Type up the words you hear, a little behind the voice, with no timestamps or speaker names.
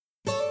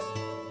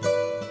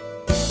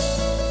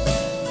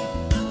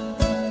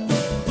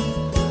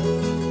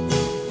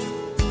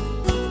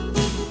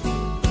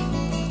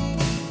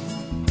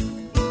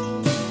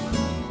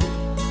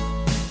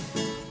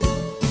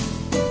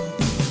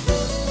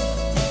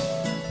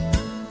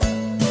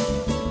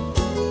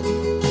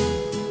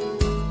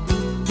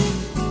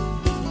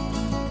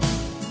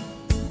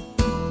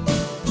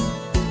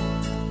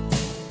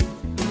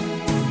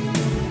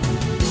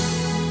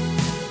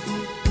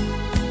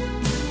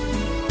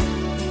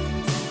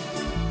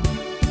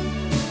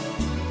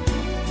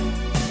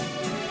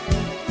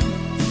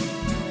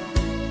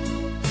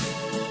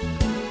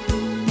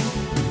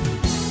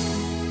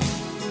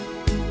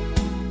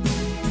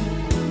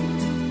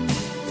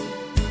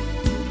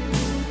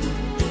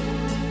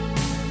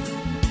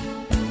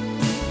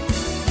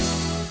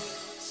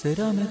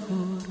será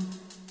mejor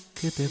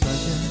que te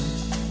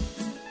vayas.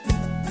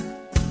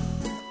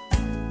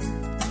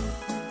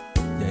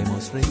 Ya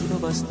hemos reído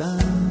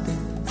bastante,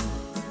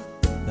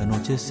 la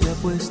noche se ha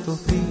puesto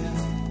fría,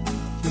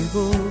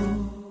 llegó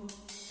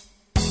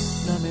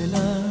la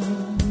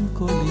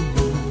melancolía.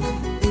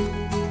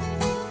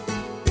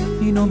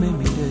 Y no me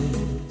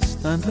mires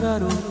tan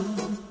raro,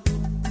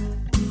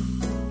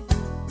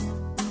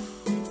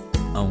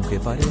 aunque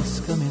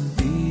parezca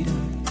mentira,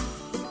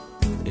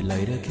 el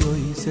aire que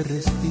hoy se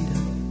respira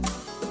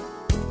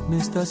me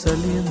está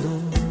saliendo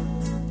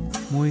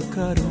muy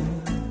caro.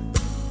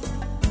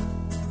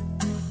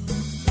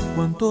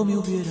 Cuánto me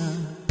hubiera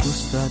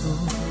gustado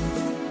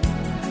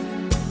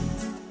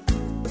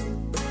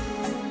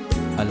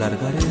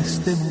alargar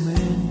este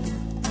momento,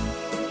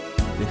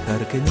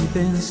 dejar que mi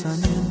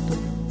pensamiento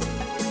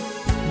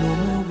no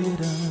me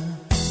hubiera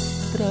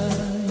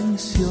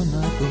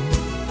traicionado.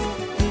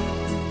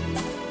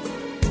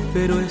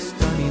 Pero es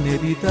tan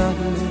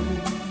inevitable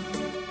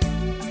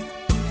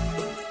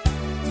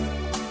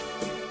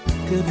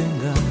que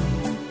venga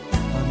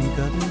a mi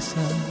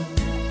cabeza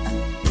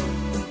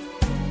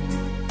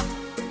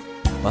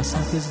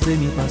pasajes de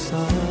mi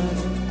pasado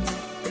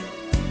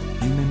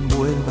y me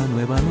envuelva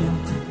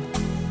nuevamente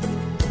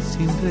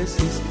sin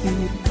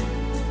resistir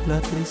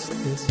la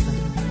tristeza.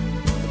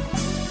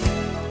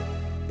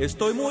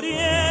 Estoy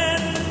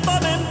muriendo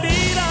de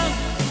mentira,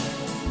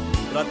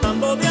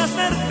 tratando de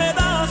hacer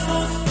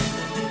pedazos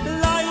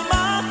la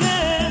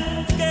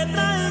imagen que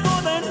traigo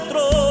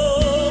dentro.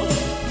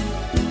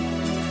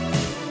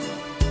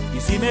 Y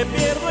si me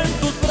pierdo en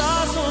tus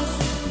brazos,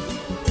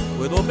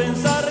 puedo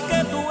pensar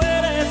que tú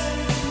eres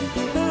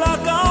la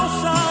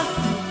causa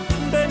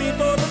de mi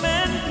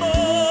tormento.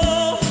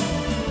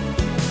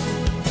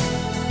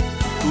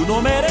 Tú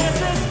no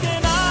mereces que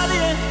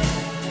nadie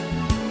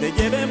te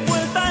lleve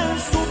envuelta en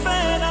su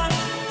pena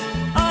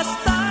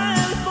hasta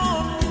el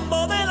fondo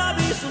del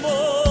abismo.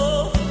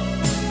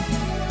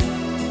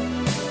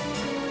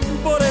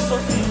 Por eso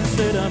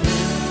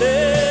sinceramente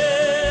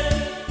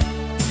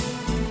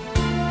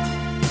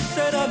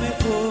será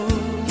mejor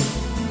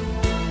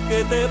que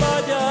te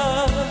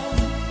vayas.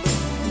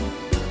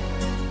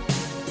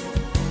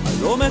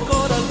 A lo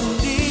mejor algún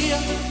día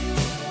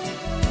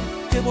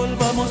que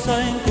volvamos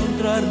a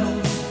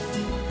encontrarnos,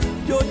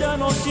 yo ya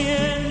no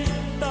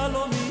sienta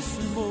lo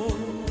mismo.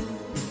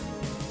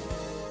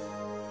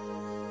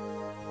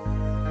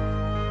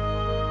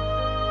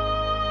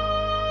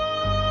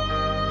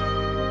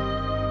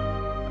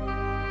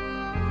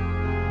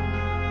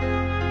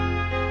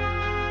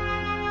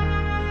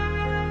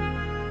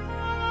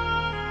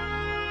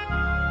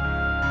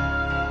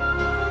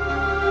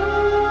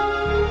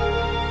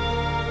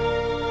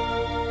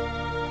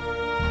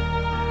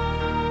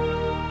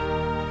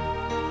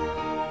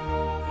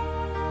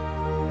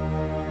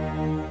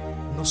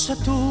 No sé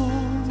tú,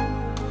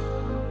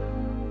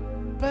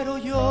 pero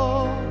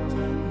yo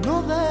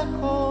no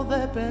dejo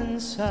de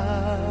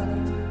pensar.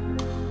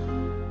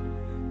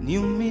 Ni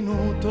un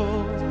minuto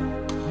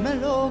me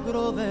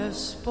logro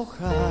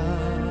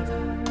despojar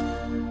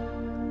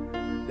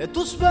de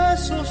tus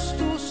besos,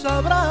 tus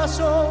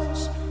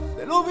abrazos,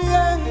 de lo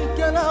bien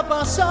que la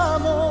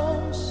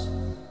pasamos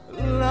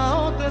la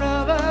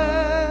otra vez.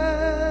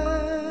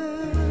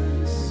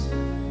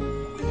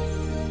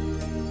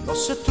 No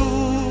sé tú,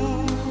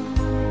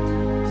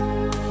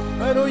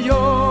 pero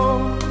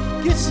yo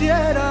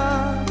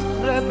quisiera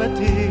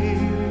repetir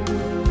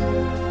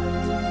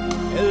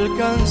el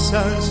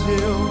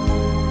cansancio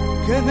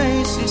que me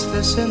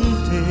hiciste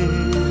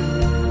sentir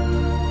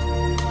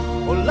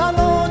por la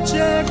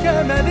noche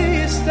que me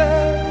diste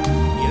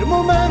y el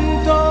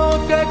momento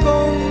que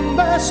con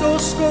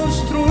besos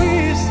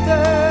construiste.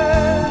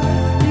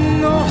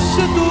 No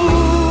sé tú,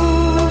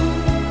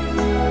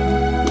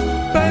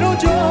 pero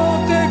yo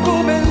te he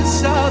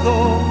comenzado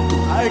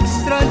a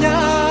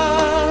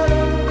extrañar.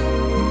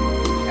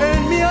 En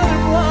mi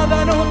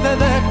almohada no te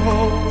dejo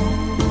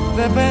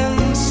de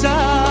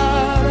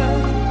pensar.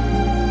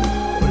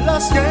 Con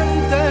las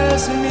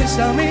gentes, mis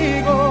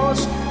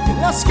amigos,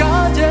 en las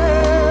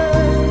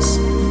calles,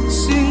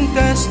 sin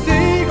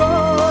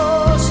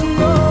testigos.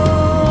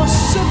 No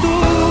sé tú,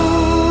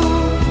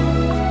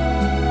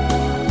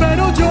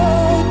 pero yo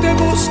te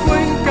busco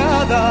en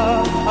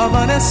cada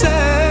amanecer.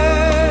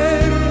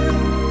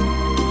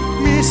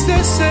 Mis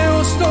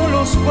deseos no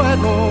los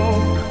puedo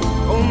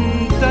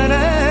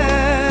contener.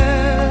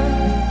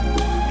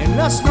 En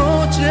las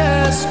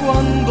noches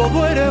cuando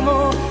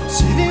duermo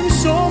sin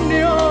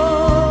insomnio,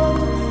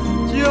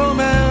 yo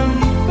me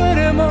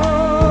enfermo.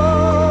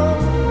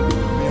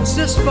 Me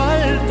haces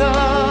falta,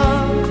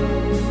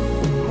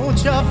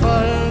 mucha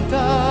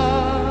falta.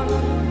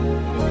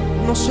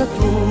 No sé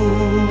tú.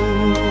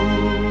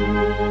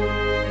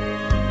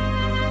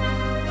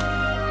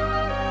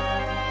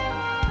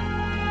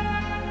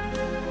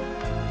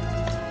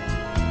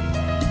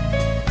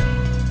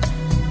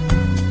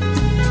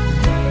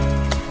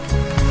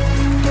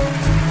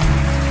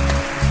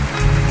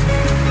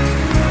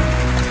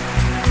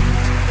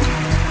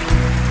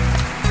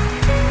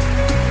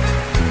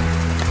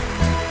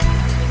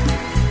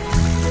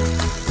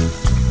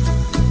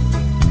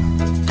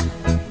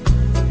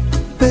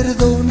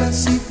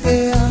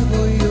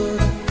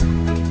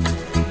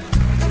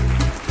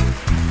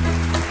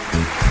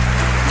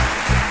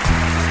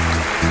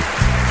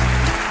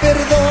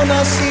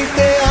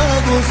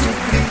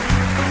 sufrir.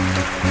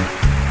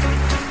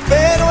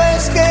 Pero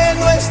es que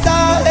no está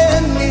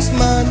en mis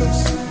manos,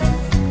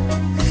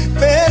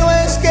 pero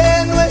es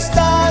que no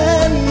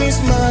está en mis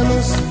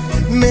manos.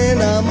 Me he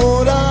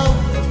enamorado,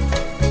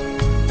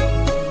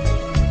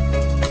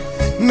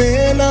 me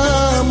he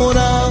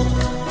enamorado,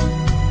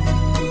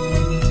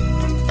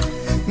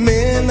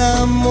 me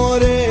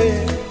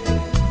enamoré.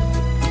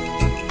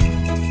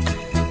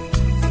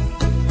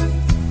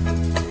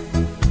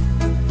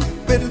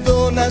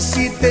 Perdona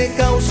si te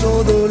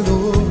causo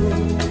dolor,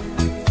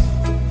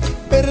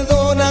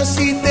 perdona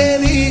si te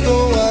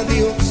digo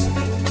adiós.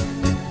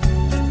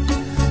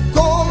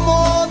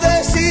 ¿Cómo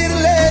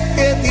decirle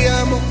que te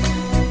amo?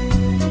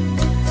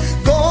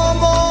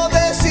 ¿Cómo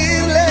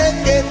decirle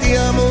que te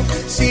amo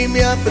si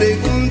me ha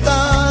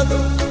preguntado?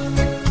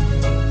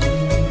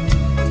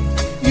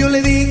 Yo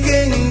le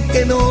dije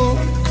que no,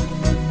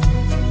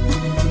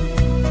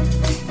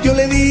 yo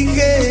le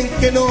dije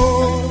que no.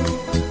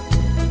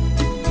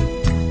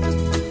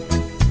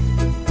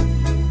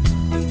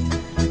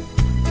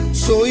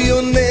 Soy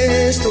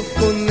honesto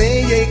con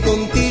ella y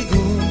contigo.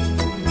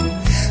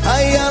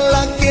 A ella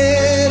la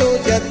quiero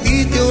y a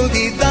ti te he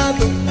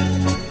olvidado.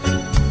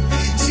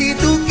 Si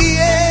tú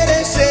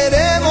quieres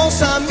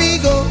seremos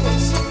amigos.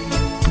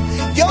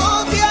 Yo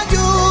te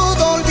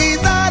ayudo a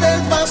olvidar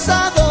el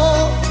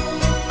pasado.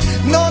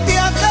 No te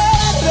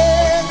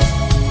aferres,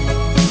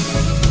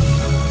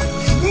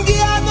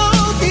 ya no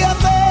te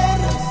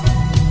aferres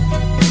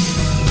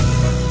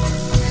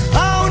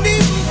a un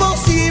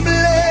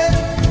imposible.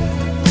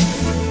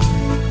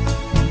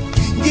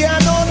 Ya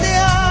no me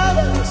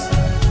hagas,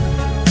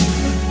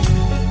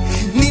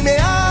 ni me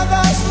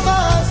hagas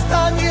más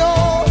daño.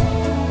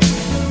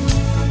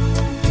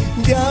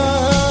 Ya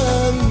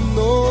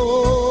no.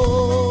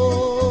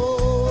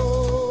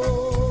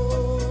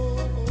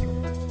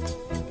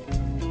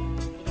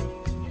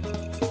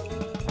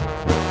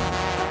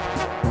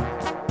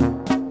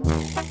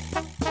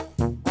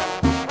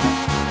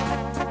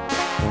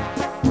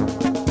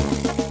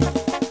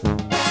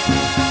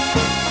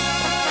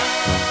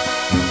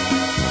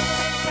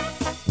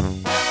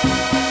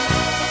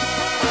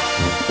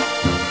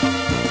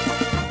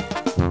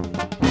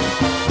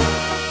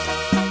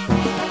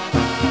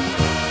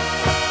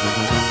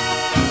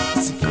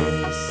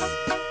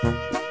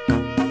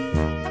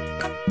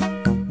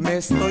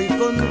 Estoy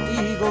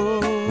contigo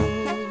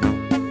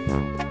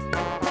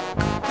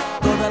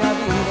toda la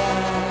vida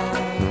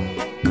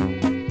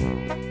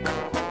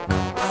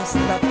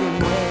hasta que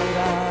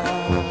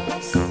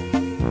mueras.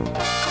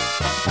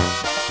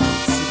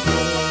 Si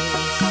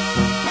quieres,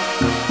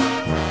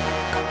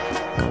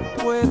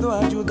 puedo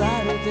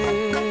ayudarte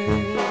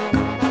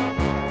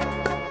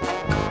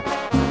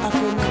a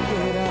que me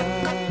quieras,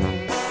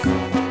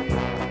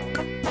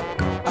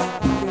 a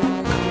que me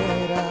quieras.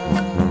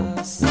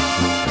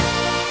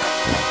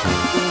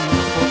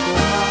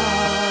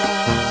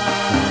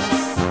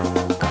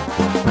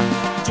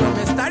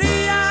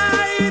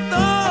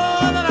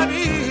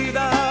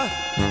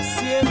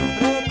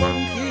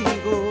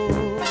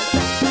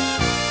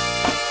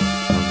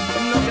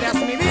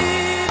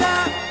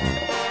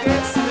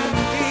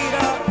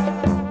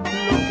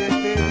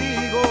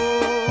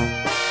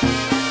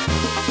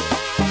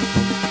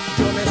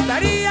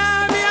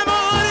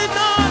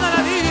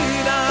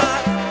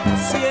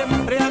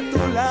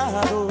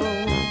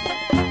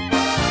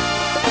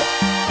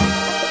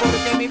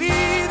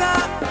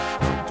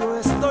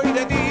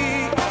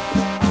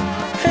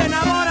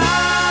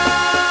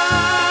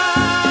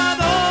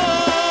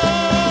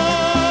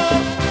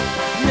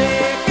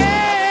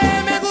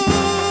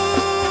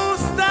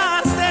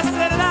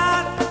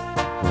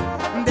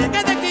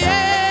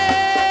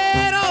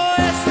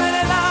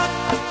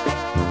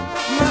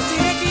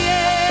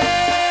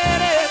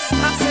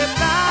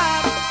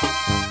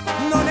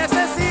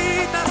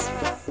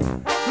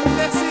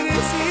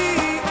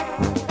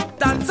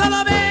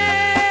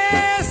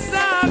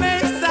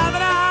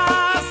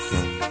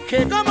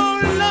 Que como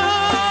un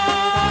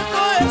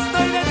loco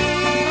estoy de ti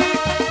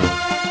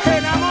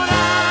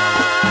enamorado.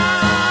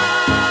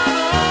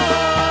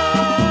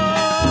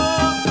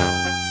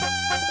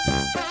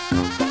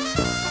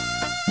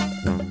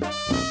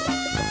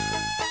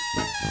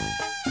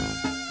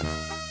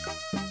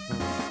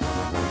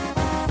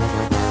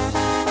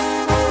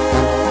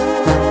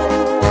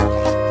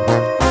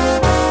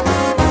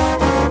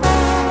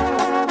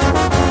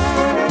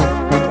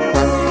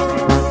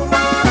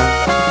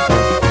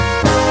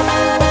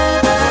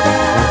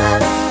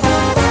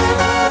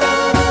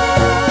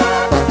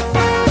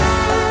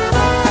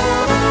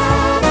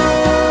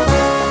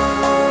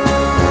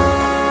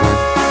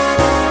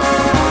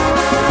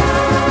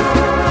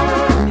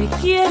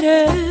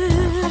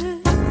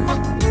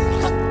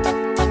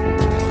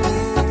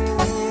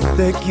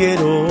 Te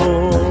quiero,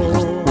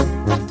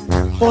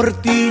 por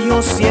ti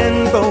yo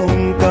siento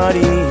un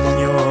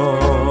cariño,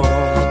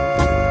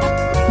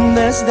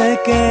 desde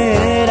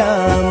que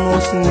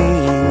éramos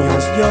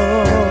niños yo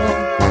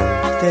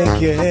te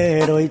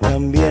quiero y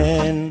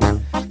también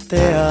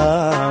te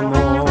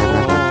amo.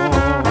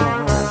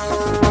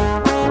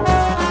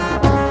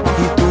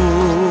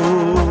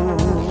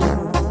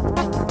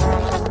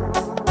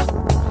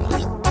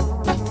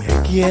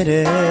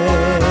 quieres.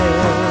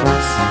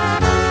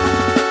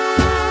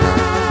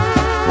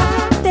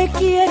 Te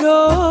quiero,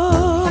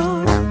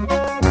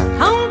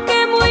 aunque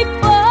muy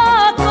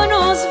poco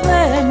nos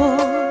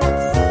vemos.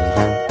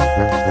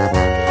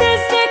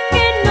 Desde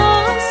que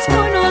nos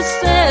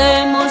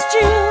conocemos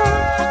yo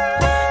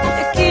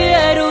te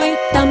quiero y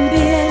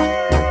también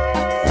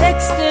te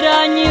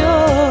extraño.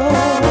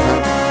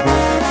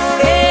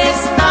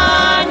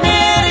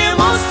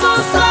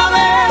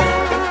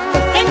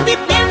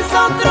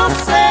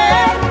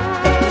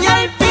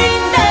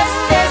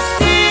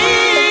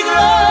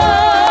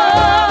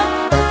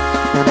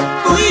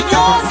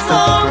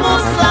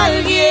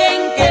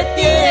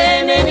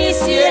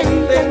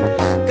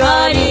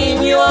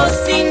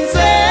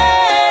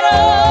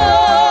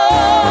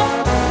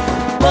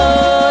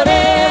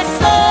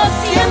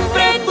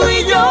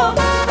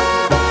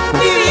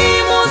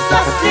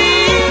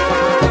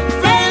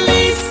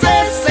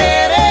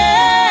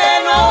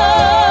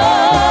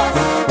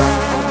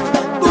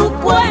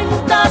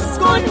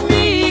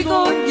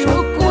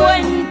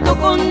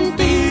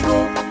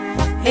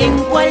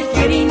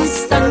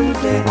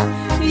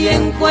 Y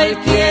en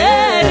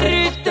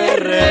cualquier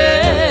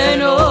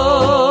terreno.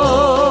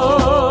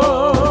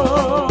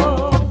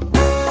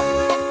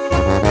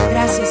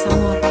 Gracias,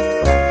 amor.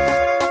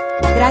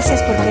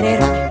 Gracias por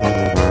quererme.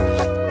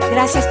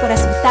 Gracias por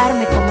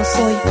aceptarme como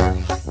soy.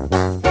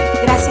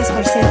 Gracias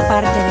por ser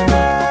parte de mí.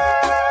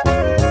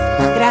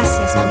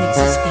 Gracias por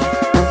existir.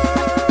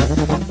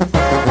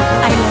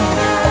 I love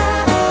you.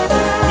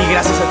 Y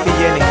gracias a ti,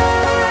 Jenny,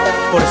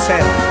 por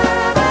ser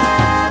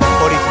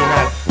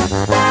original.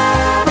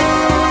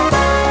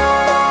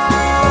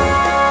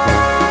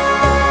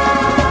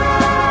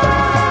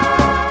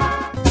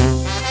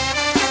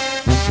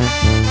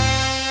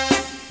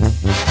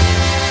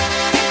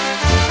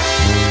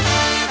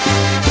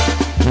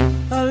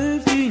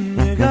 Al fin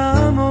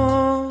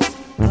llegamos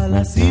a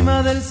la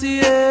cima del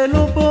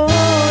cielo por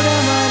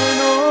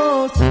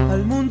amarnos.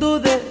 Al mundo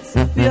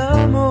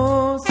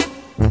desafiamos,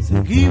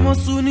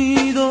 seguimos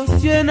unidos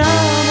y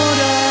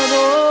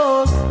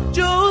enamorados.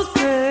 Yo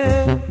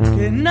sé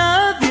que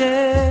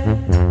nadie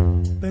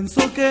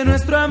pensó que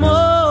nuestro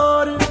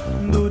amor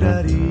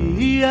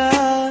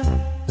duraría,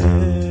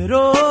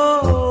 pero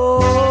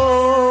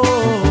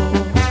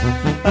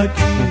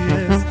aquí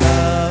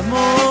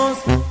estamos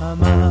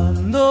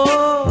amándonos,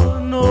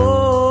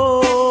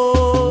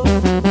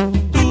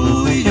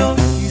 tú y yo,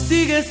 y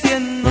sigues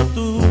siendo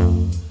tú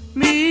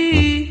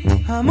mi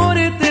amor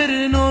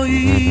eterno,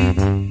 y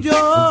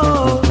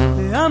yo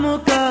te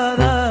amo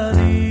cada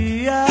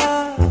día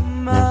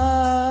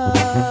más.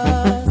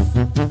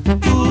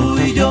 Tú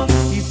y yo,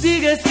 y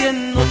sigues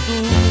siendo tú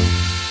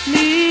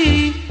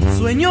mi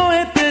sueño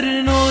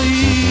eterno,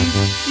 y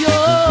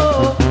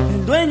yo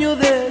el dueño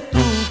de tu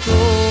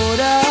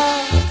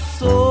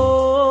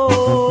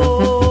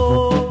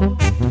corazón.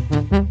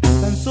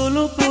 Tan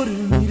solo por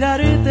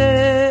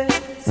mirarte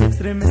se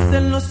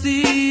estremecen los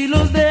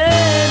hilos de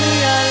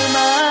mi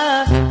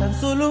alma. Tan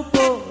solo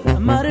por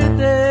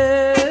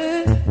amarte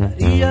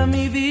daría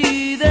mi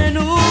vida en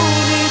un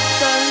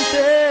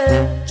instante.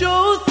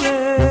 Yo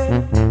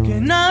sé que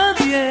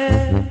nadie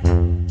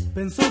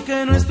pensó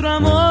que nuestro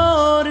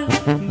amor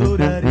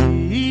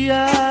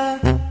duraría,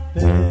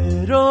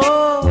 pero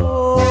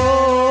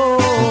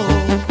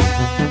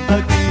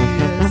aquí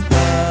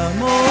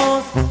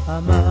estamos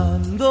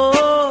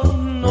amándonos,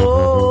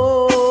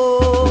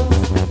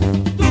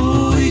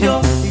 tú y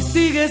yo, y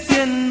sigues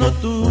siendo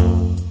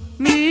tú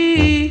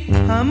mi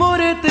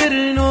amor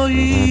eterno,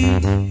 y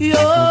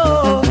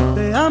yo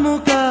te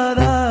amo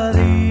cada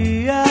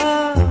día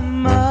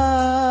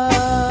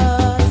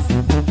más.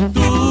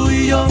 Tú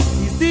y yo,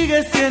 y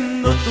sigues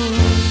siendo tú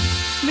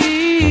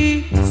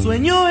mi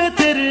sueño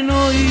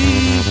eterno,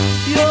 y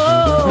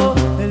yo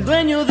el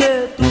dueño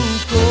de tu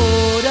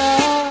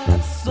corazón.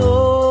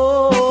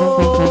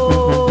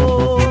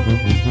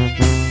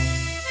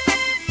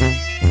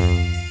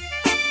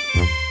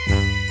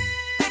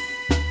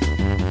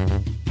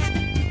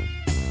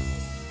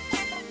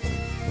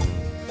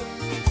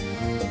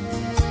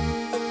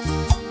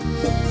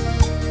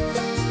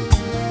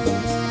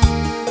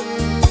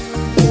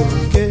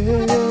 Porque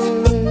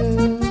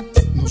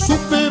no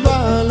supe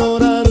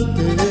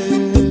valorarte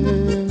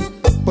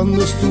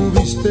cuando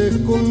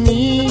estuviste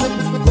conmigo,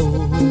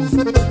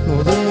 no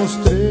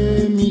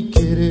demostré mi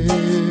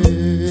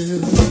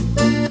querer.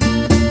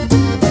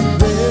 Tal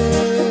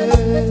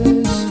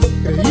vez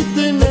creí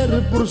tener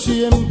por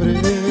siempre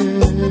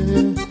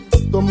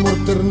tu amor,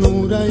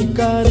 ternura y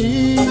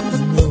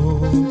cariño,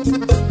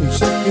 y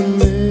sé que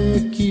me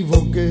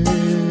equivoqué,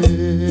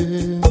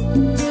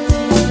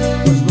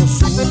 pues no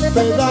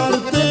supe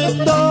darte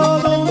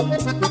todo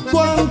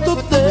cuanto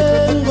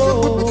tengo,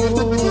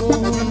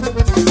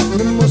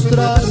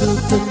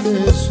 demostrarte que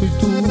soy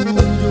tuyo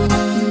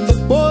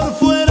por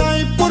fuera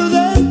y por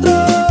dentro.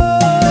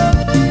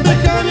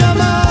 Déjame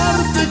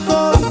amarte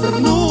con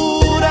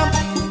ternura,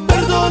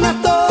 perdona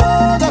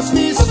todas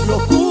mis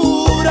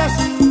locuras.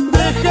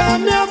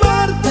 Déjame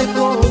amarte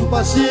con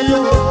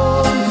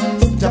pasión,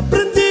 ya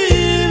aprendí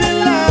bien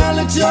la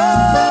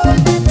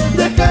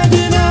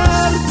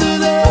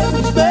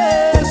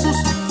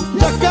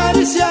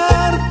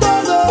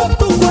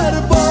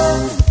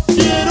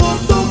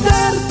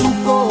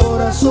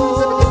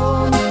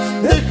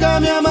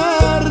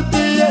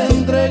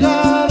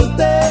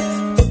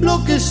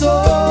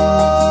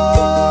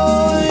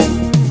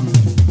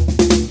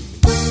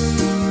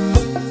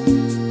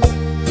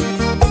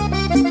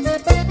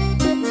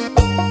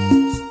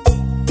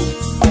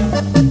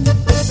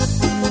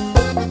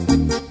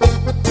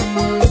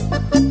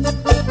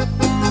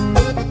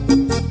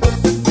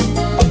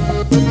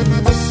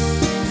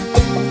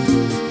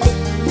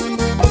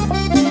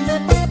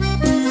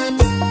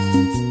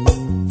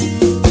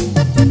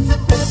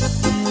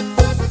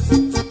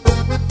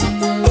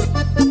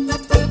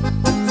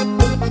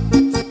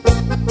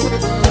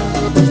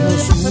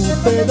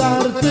de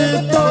darte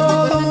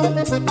todo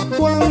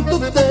cuanto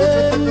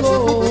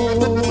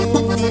tengo,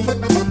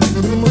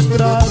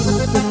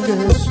 mostrarte que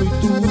soy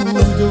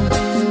tuyo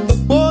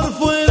por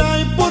fuera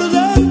y por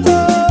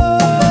dentro.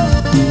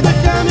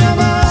 Déjame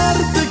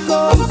amarte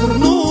con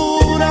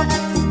ternura,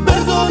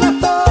 perdona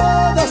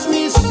todas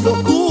mis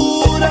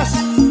locuras.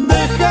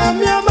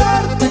 Déjame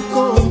amarte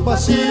con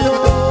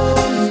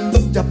pasión,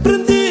 ya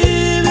aprendí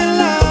bien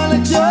la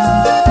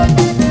lección.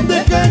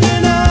 Deja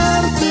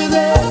llenarte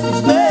de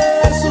tus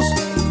besos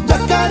y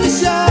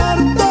acariciar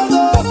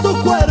todo tu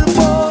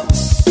cuerpo.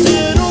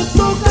 Quiero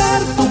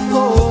tocar tu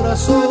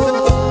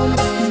corazón.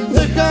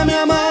 Déjame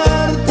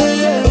amarte y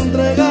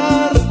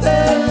entregarte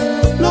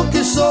lo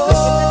que soy.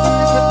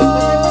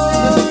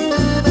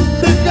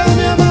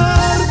 Déjame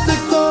amarte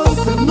con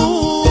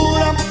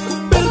ternura,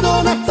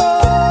 perdona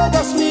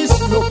todas mis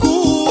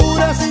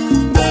locuras.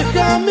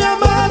 Déjame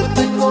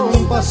amarte con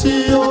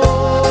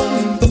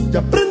pasión, ya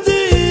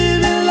aprendí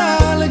bien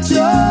la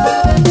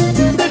lección.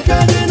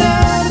 Deja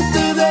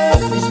llenarte de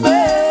mis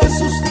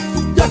besos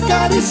y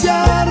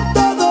acariciar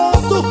todo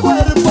tu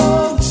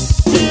cuerpo.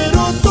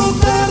 Quiero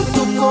tocar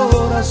tu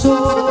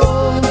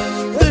corazón.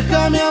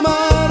 Déjame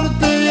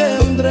amarte y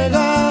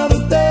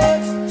entregarte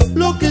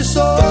lo que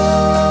soy.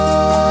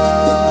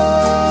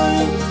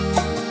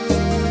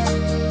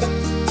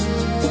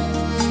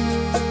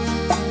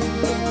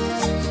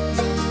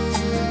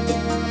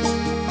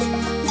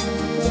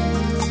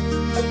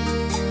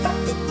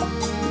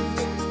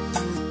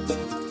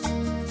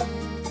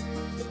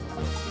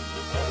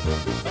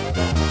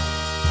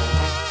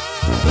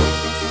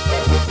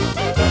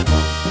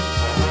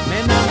 Me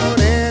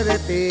enamoré de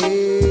ti,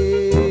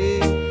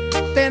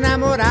 te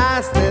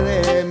enamoraste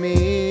de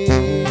mí.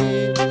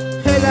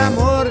 El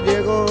amor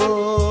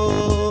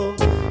llegó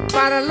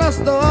para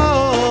los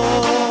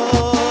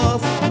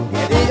dos.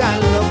 Que digan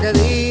lo que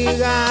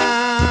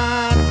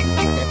digan,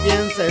 que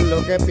piensen lo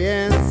que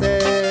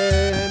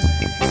piensen,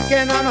 que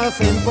no nos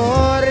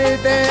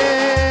importe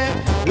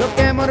lo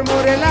que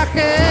murmure la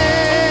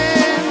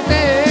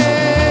gente.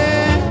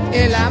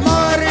 El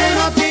amor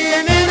no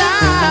tiene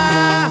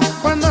edad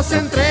cuando se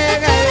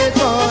entrega el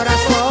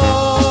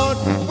corazón,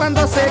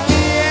 cuando se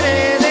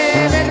quiere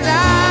de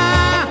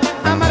verdad,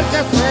 a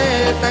marcha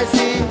suelta y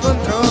sin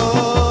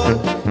control.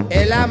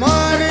 El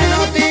amor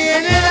no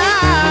tiene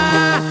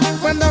edad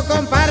cuando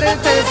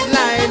compartes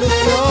la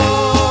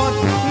ilusión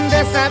de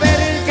saber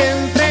que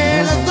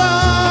entre los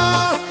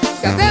dos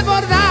se ha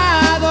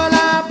desbordado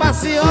la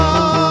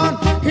pasión.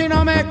 Y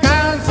no me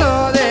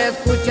canso de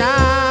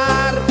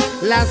escuchar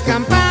las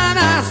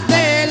campanas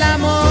del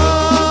amor.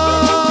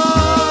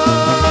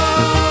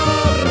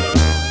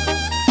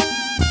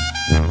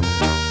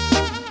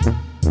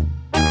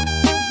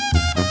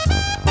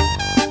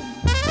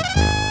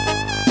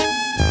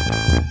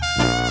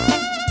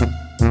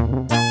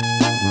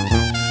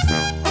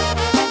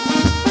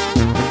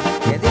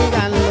 Que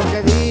digan lo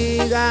que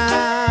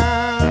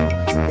digan,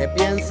 que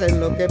piensen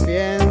lo que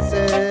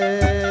piensen,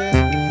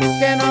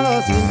 que no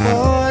nos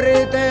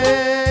importe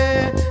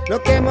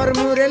lo que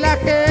murmure la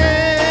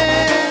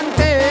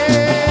gente.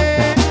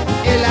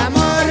 El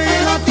amor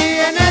no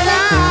tiene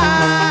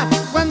edad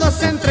cuando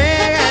se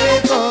entrega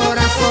el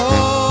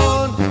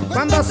corazón,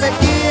 cuando se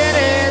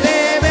quiere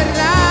de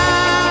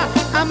verdad,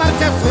 a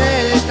marcha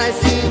suelta y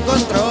sin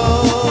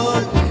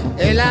control.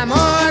 El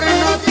amor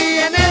no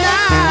tiene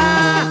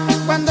edad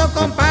cuando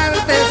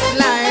compartes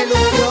la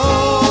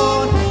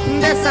ilusión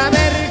de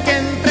saber que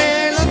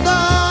entre los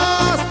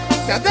dos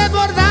se ha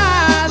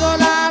desbordado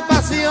la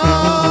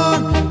pasión.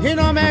 Y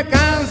no me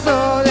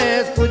canso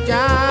de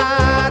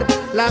escuchar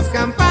las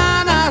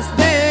campanas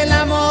del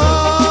amor.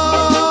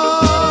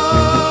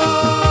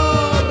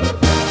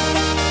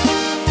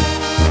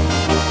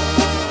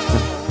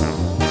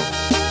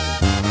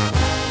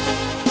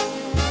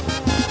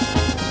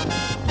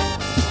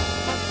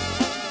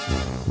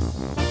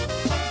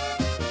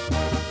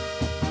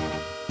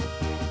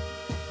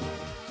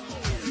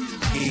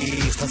 Y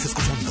estás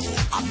escuchando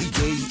a DJ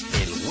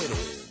El Güero.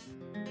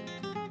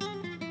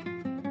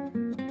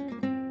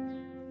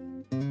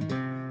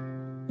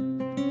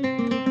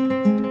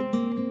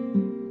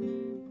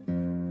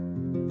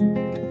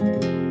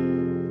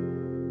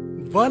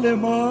 Vale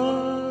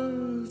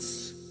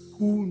más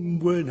un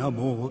buen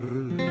amor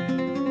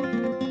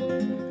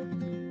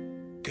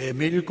que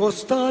 1000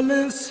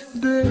 costales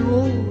de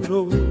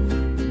oro.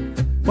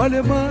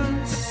 Vale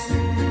más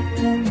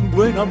un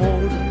buen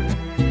amor,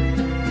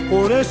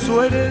 por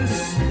eso eres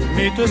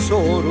mi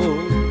tesoro.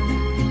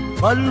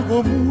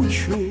 Valgo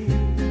mucho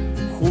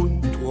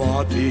junto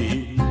a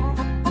ti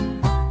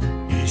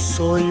y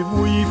soy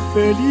muy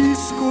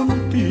feliz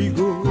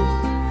contigo.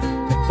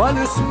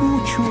 Vales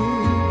mucho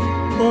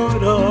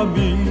para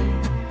mí,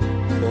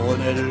 con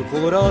el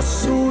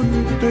corazón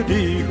te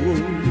digo.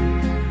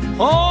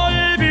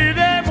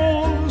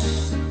 Olvidemos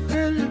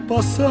el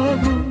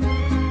pasado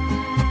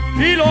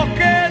y lo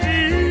que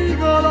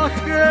diga la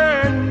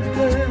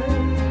gente.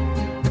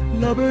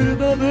 La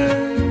verdad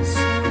es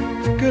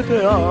que te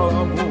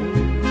amo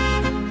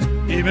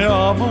y me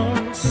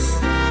amas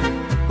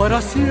para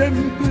para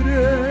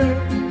siempre.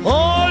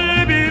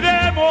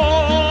 Olvidemos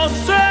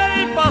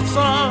el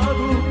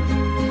pasado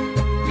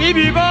y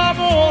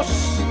vivamos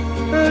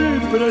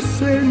el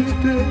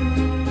presente.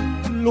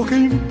 Lo que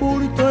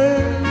importa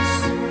es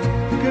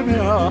que me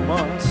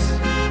amas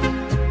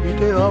y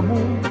te amo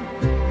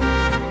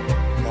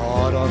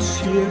para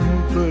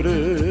siempre.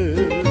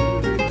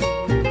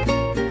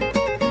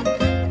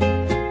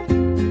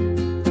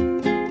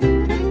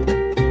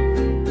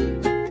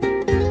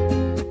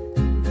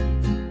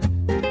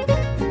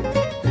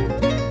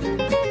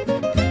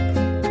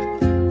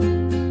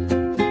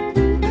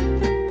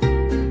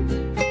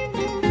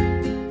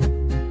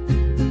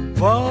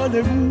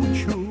 Vale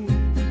mucho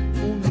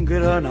un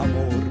gran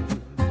amor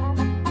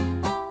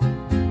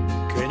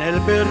que en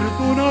el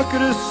perdón ha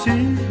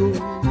crecido.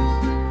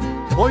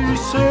 Hoy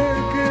sé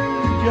que el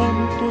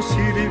llanto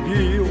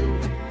sirvió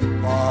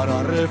para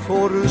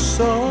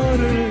reforzar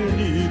el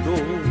nido.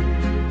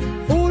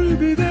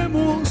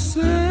 Olvidemos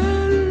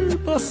el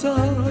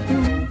pasado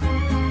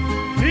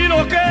y lo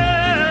que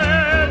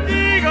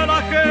diga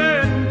la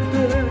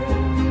gente.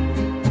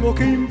 Lo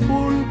que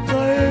importa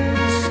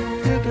es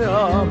que te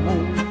amo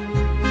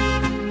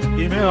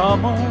y me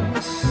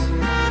amas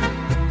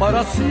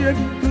para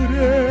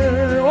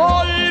siempre.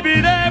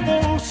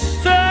 Olvidemos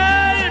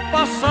el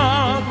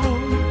pasado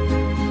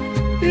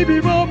y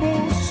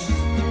vivamos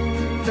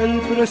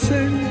el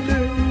presente.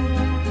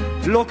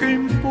 Lo que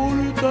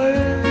importa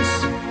es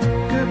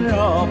que me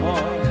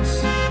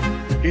amas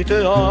y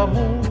te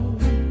amo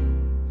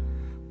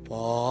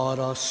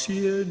para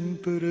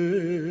siempre.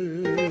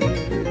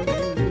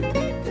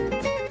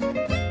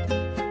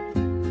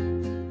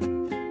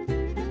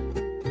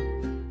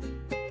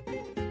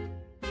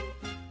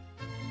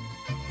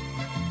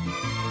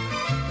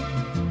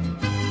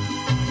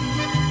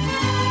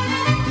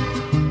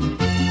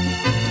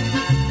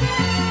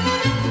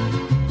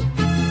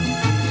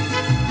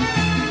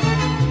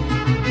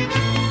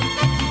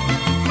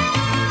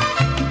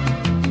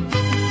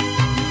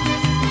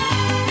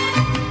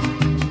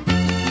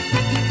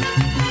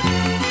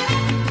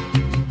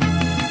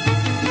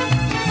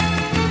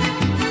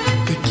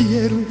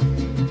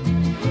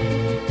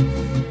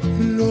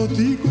 Lo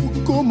digo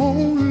como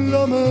un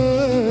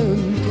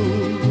lamento,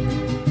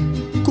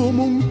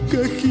 como un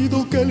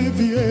quejido que el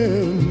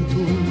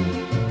viento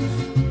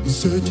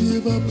se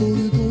lleva por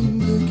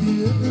donde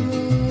quiera.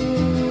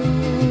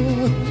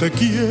 Te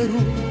quiero,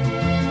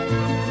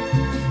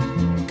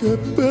 qué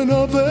pena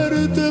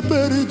verte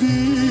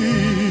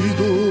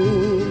perdido,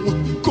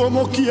 como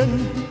quien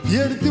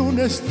pierde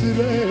una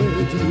estrella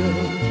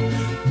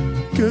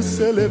que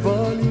se le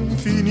va al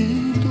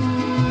infinito.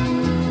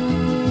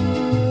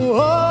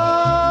 Ay,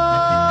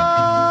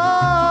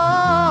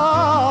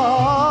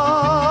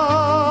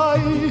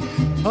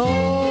 ay,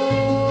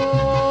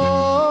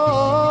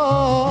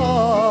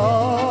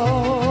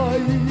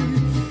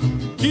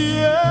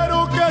 quiero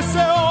que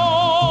se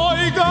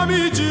oiga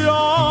mi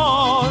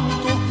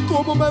llanto,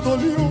 como me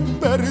dolió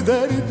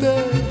perderte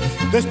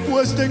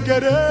después de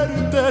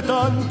quererte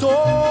tanto.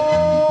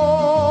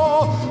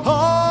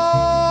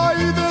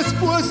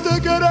 Después de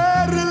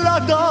quererla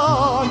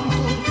tanto,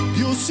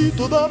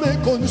 Diosito, dame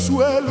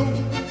consuelo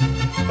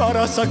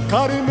para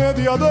sacarme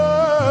de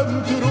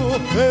adentro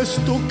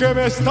esto que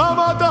me está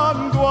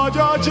matando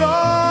allá, allá.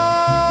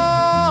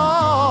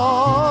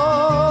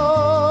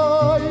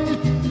 Ay,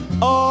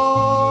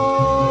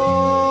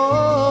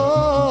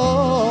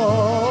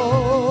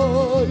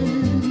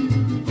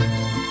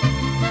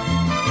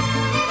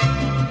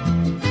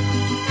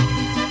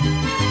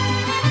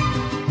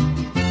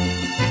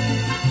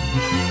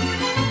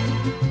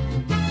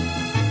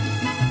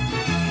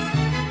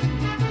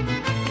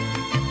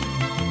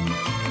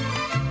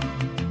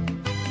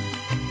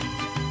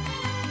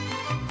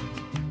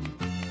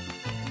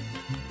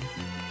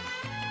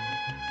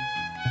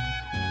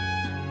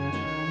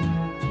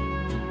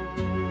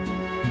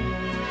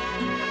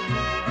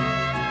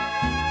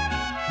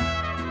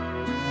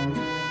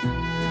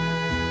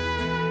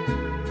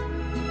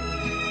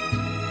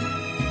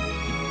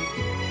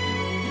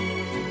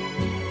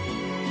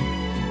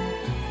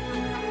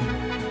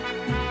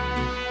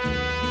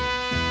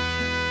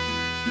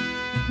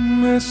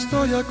 me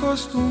estoy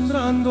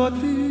acostumbrando a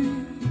ti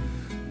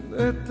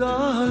de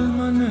tal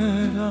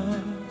manera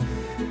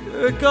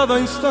que cada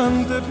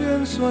instante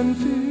pienso en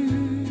ti,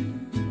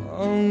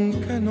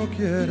 aunque no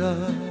quiera.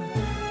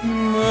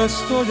 Me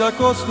estoy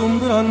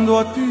acostumbrando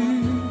a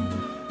ti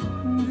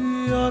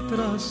día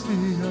tras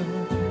día.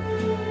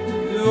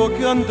 Yo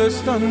que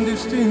antes tan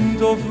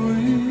distinto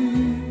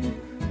fui,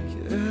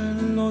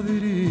 ¿quién lo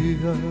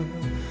diría?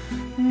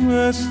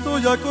 Me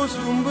estoy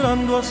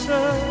acostumbrando a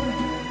ser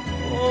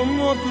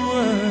como tú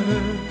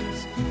eres,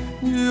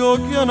 yo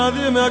que a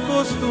nadie me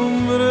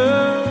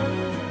acostumbré,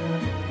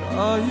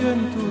 caí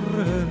en tus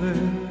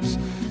redes.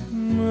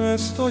 Me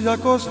estoy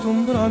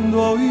acostumbrando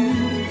a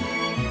oír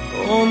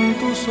con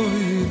tus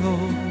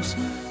oídos,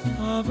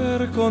 a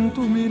ver con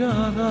tu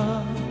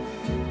mirada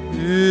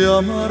y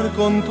amar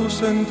con tus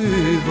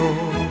sentidos.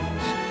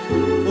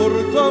 Por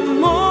tu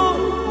amor,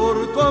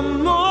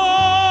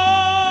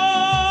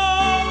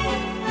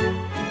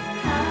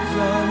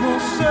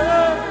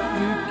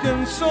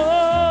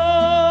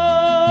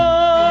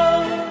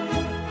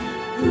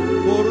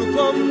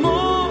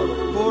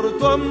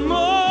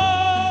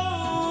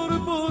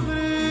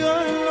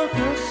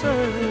 que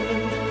ser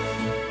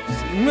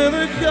si me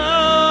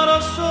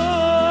dejaras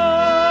solo.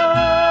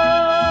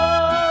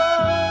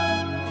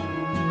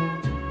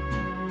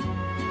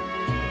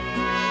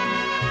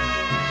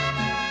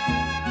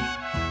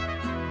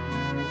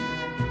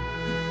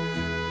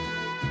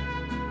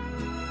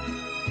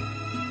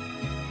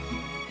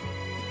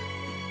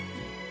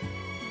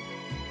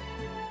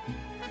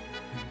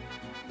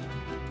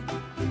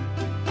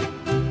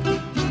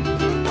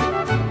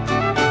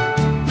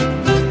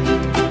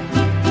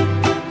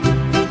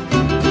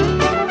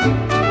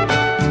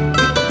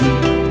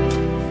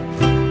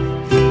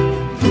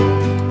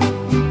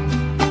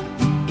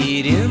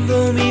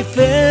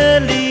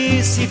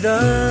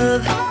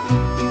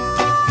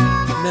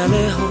 Me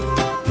alejo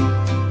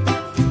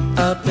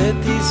a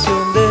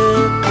petición de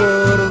tu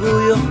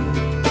orgullo.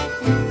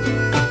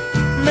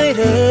 Me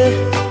iré,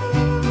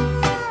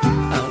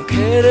 aunque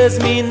eres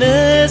mi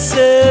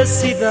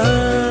necesidad.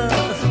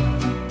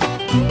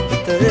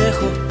 Te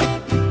dejo,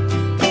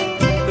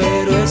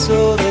 pero eso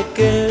de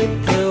que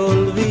te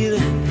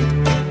olvide,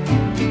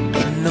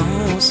 no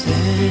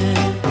sé.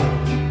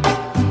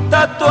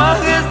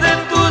 Tatuajes de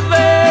tus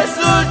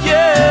besos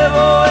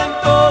llevo en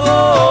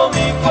todo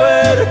mi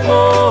cuerpo,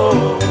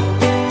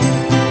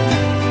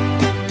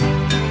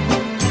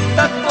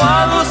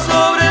 tatuado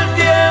sobre el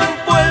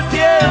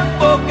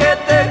tiempo que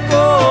te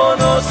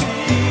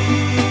conocí.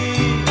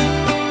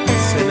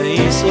 Se me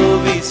hizo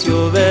vicio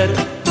ver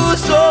tus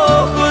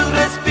ojos,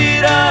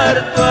 respirar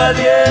tu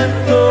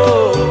aliento.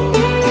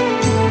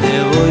 Me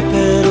voy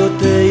pero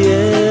te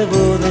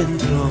llevo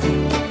dentro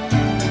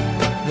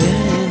de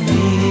mí.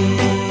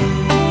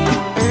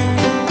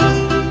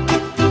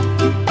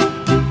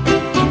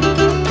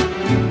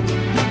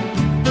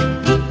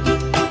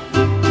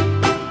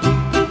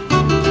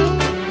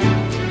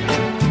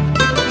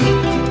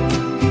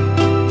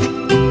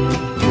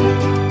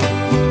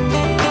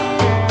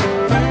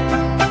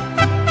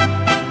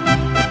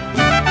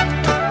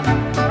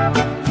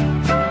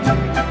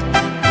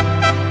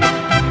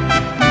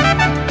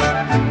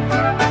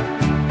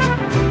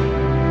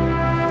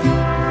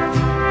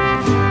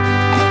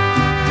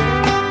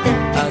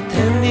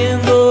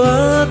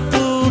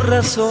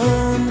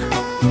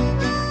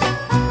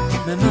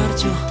 Me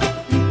marcho,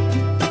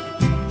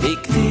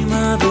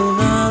 víctima de un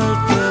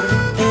alter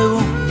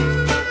ego.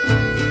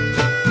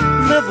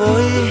 Me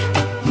voy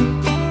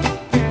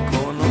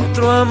con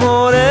otro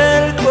amor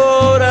el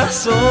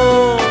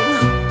corazón.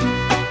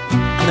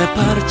 Me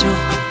parcho,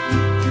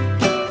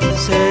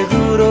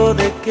 seguro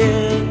de que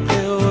te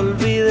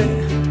olvide.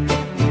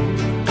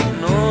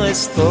 No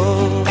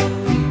estoy.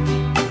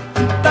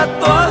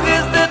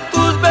 Tatuajes de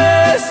tus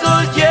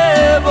besos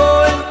llevo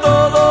en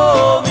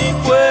todo mi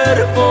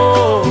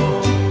cuerpo,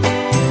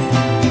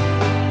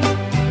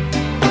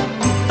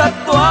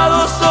 tatuado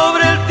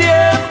sobre el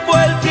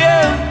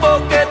tiempo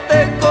que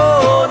te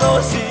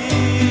conocí.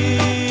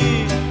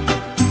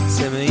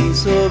 Se me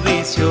hizo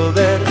vicio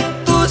ver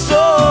tus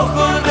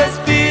ojos,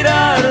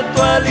 respirar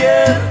tu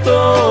aliento.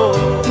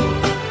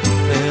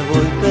 Me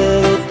voy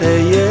pero te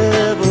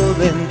llevo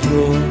dentro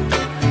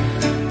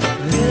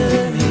de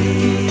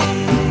mí.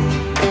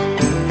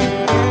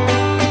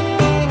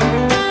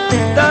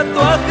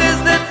 Tatuajes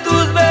de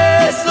tus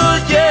besos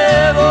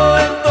llevo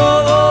en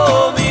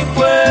todo mi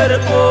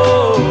cuerpo,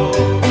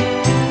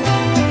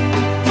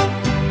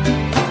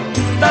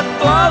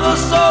 tatuado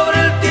sobre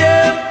el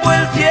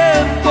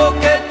tiempo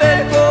que te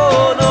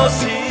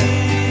conocí.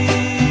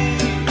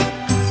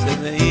 Se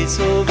me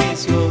hizo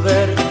vicio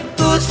ver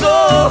tus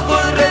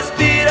ojos,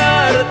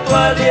 respirar tu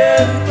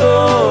aliento.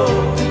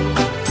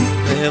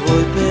 Me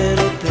voy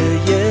pero te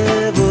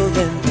llevo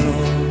dentro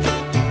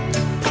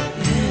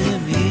de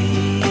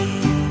mí.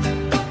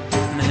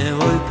 Me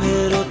voy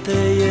pero te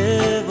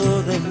llevo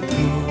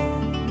dentro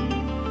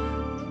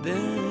de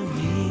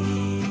mí.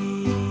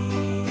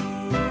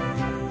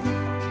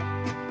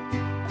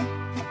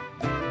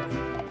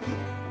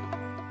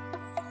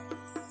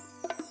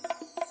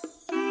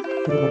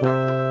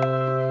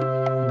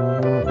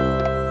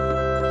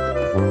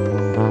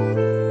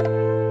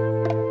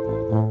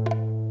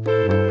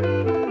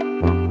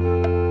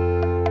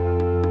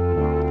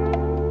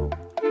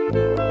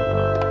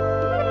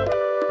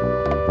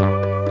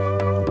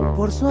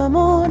 Por su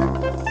amor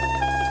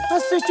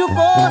has hecho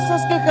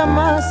cosas que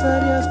jamás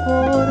harías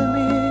por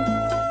mí,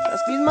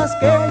 las mismas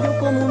que yo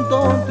como un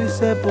tonto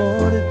hice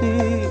por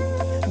ti.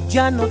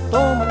 Ya no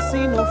tomas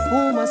y no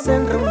fumas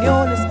en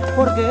reuniones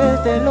porque él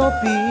te lo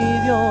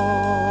pidió.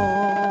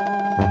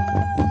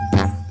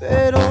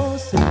 Pero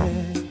sé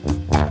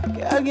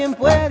que alguien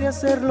puede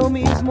hacer lo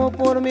mismo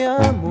por mi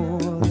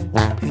amor.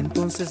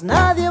 Entonces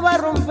nadie va a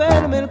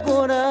romperme el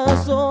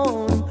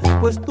corazón,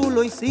 pues tú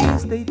lo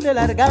hiciste y te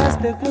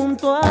largaste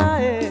junto a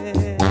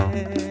él.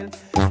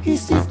 Y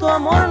si tu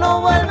amor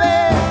no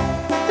vuelve,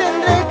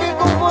 tendré que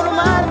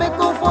conformarme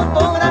con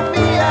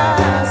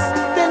fotografías.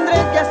 Tendré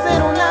que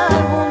hacer un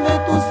álbum de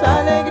tus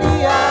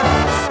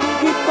alegrías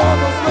y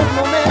todos los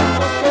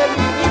momentos que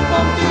viví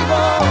contigo.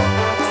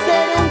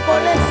 Seré un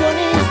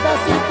coleccionista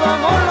si tu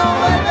amor no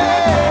vuelve,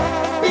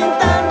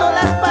 pintando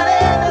las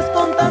paredes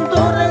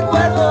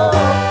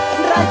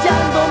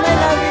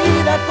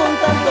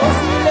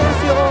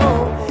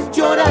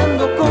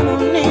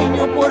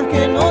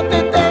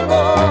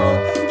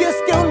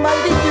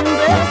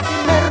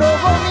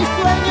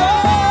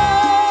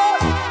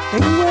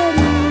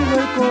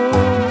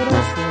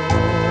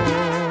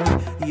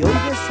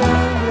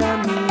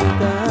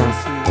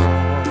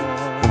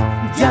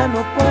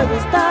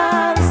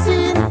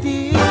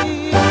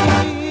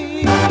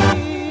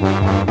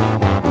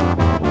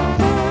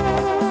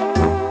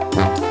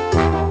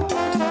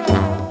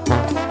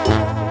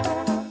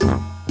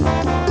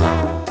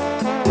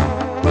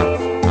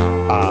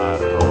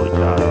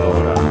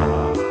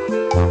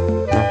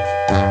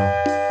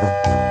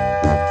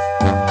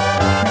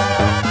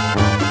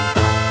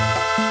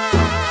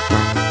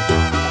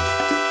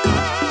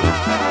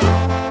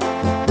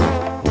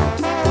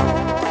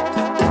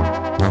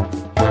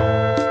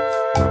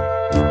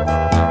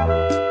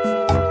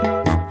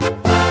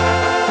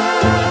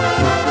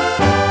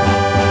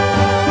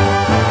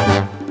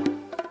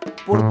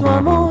Por tu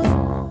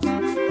amor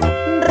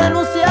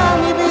renuncié a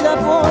mi vida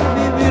por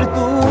vivir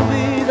tu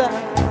vida.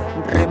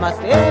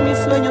 Rematé mis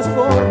sueños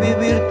por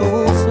vivir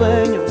tus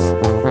sueños.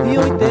 Y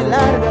hoy te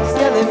largas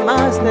y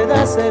además te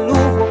das el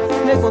lujo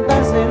de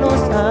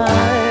contárselos a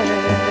él.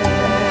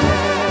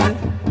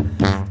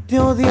 Te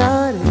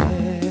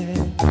odiaré,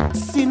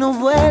 si no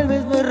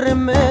vuelves no hay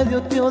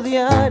remedio, te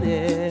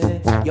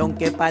odiaré. Y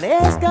aunque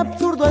parezca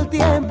absurdo al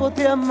tiempo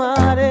te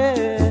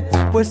amaré,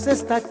 pues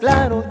está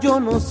claro, yo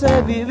no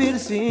sé vivir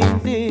sin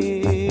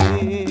ti.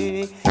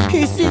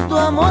 Y si tu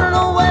amor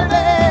no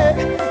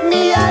vuelve,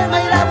 mi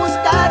alma irá a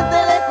buscarte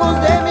lejos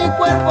de mi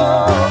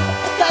cuerpo,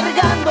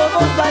 cargando 2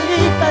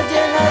 valijas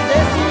llenas de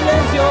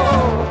silencio,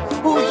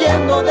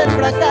 huyendo del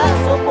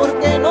fracaso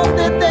porque no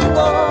te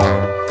tengo.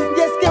 Y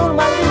es que un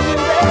maldito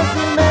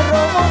imbécil me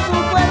robó tu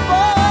cuerpo.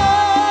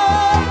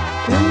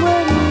 Tengo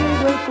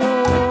herido el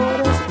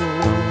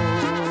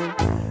corazón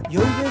y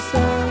hoy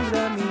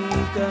desangra mi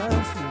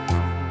canción.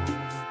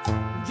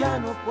 Ya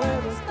no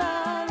puedo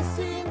estar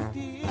sin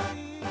ti.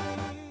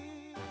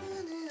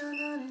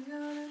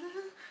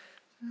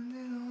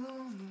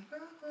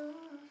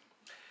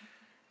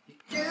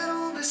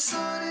 Quiero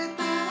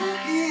besarte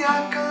y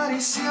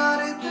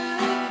acariciarte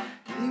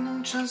y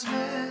muchas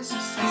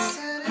veces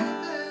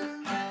hacerte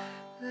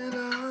el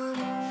amor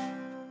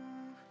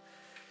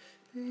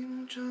y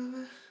muchas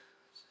veces.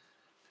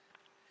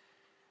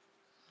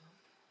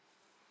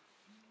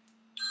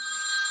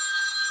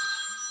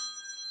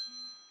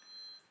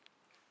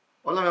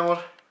 Hola, mi amor.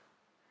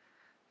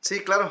 Sí,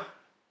 claro.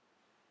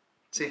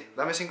 Sí,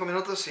 dame 5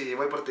 minutos y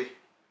voy por ti.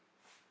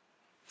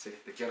 Sí,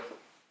 te quiero.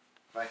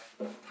 Bye.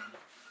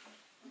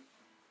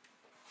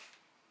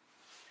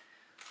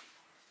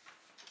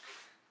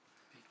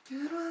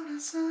 Quiero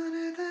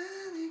abrazarte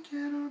y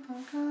quiero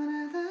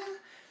tocarte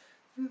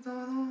y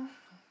todo.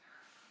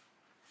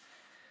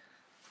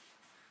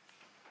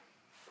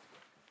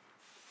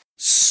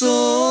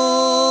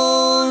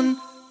 Son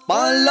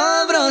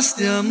palabras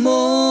de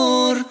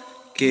amor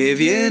que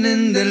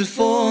vienen del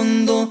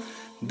fondo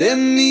de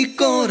mi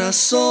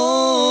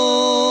corazón.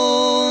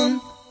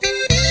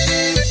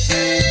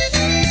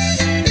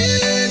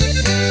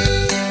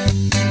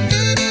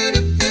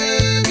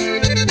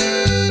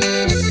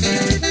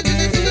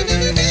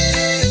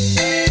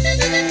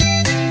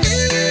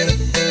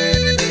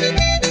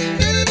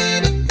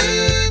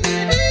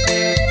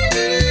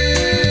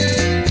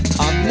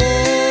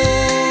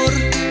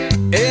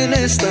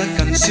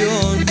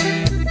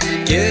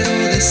 Quiero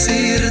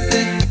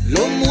decirte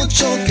lo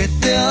mucho que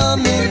te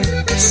amo.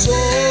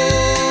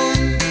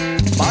 Son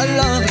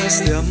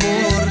palabras de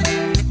amor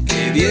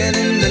que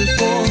vienen del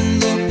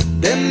fondo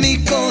de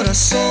mi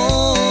corazón.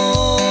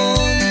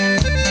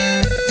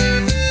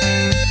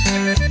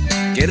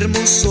 Qué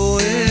hermoso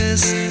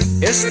es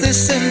este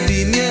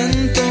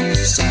sentimiento,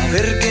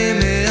 saber que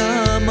me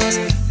amas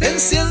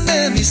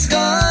enciende mis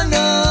ganas.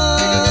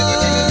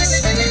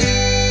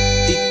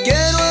 Y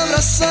quiero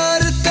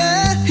abrazarte,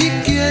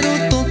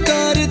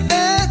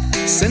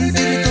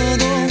 sentir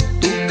todo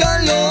tu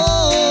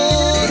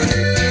calor.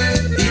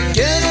 Y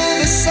quiero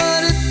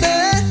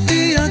besarte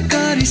y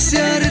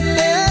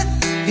acariciarte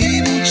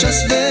y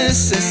muchas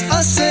veces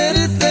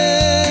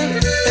hacerte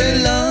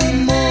el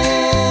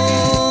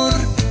amor.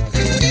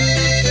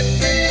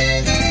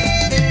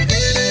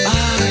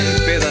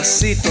 Ay,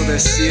 pedacito de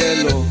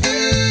cielo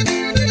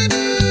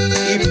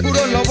y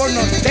puro lobo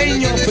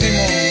norteño,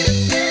 primo.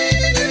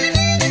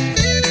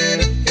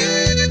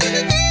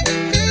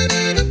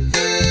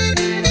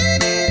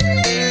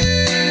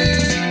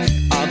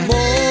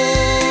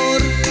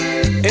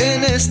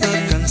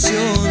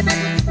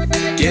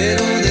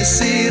 Quiero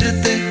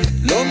decirte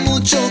lo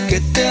mucho que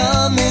te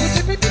amo.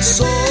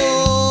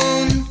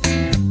 Son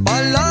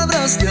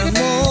palabras de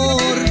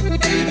amor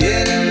que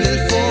vienen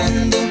del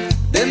fondo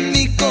de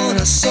mi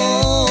corazón.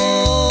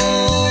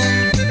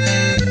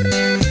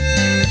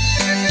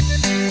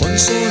 Con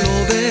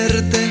solo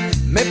verte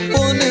me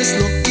pones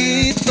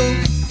loquito,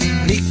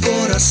 mi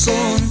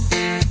corazón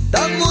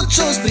da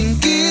muchos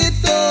brinquitos.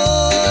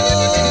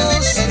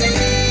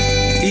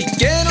 Y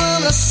quiero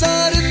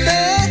abrazarte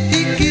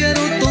y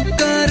quiero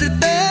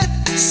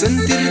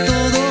sentir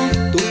todo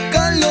tu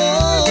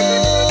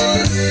calor.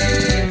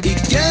 Y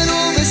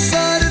quiero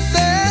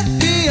besarte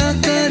y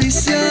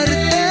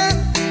acariciarte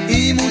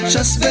y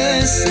muchas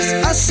veces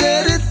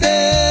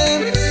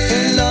hacerte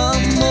el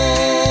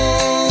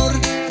amor.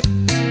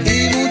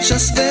 Y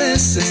muchas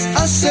veces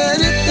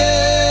hacerte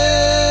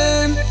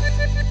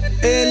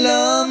el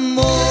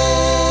amor.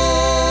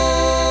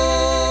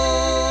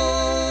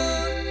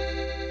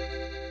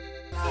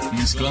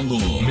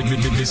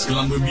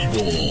 Mezclando en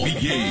vivo,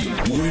 DJ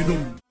Bueno.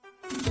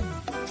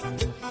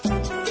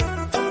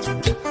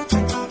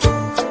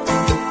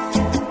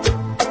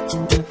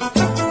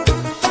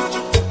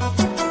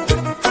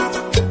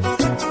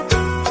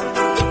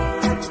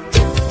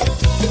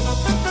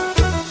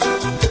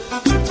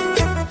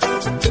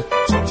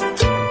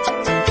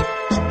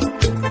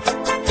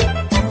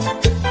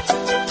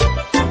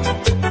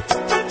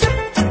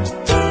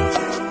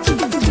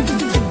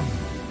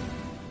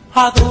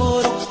 Adoro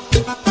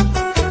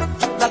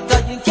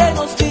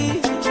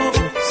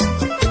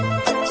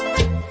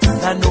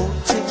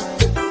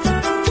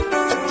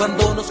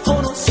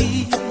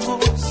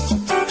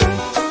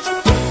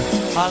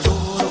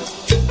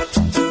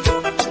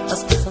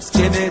cosas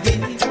que me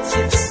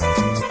dices,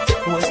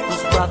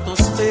 nuestros ratos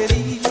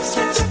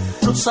felices,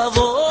 los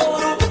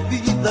adoro,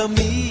 vida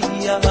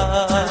mía.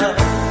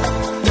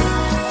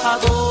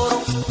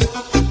 Adoro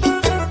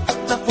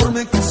la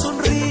forma en que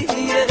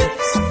sonríes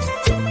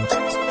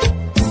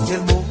y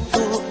el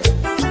modo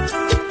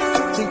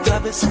en que a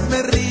veces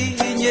me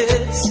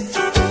riñes.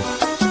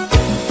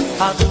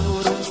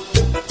 Adoro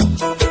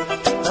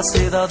la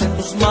seda de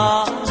tus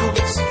manos,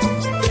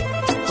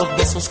 los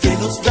besos que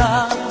nos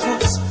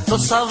damos,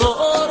 los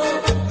adoro,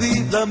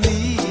 vida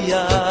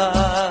mía.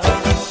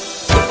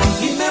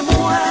 Y me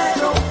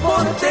muero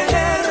por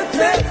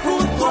tenerte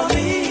junto a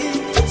mí,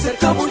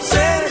 cerca, muy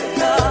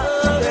cerca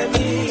de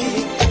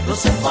mí, no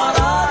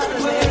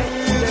separarme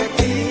de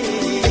ti.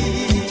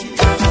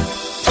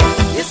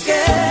 Y es que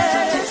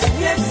eres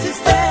mi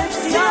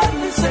existencia,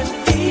 mi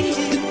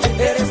sentir,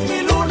 eres mi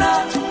luna,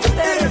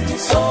 eres mi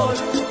sol,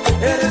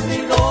 eres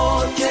mi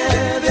noche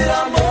de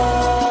amor.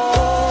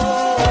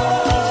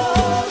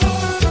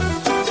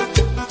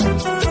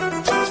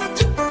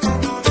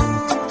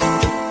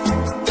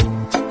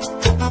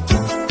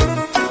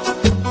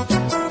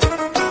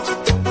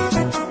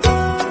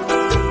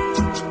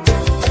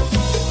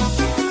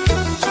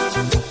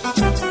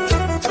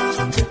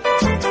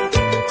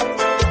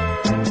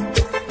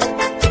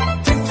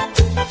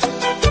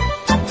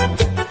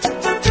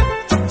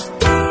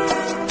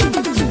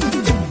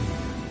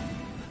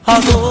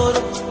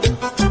 Adoro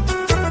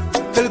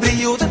el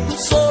brillo de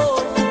tus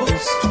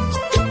ojos,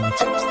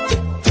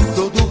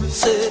 lo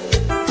dulce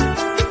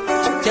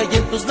que hay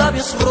en tus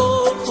labios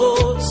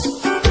rojos.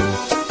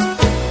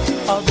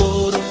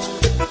 Adoro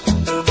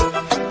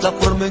la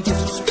forma en que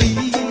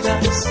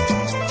suspiras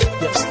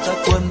y hasta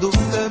cuando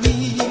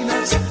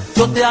caminas.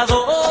 Yo te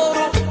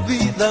adoro,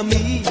 vida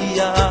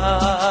mía.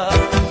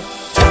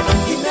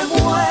 Y me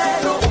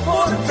muero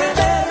por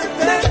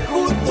tenerte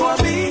junto a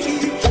mí,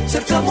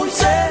 cerca, muy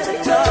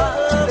cerca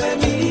de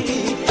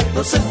mí,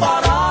 no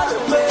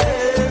separarme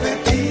de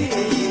ti.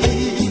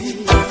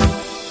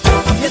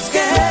 Y es que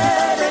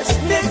eres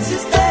mi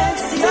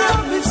existencia,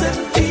 mi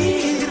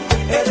sentir,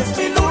 eres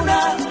mi luna,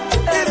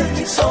 eres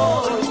mi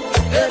sol,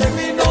 eres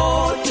mi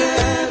noche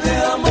de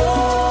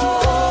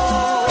amor.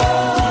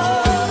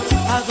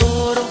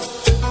 Adoro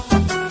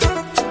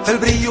el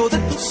brillo de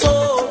tus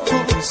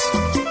ojos,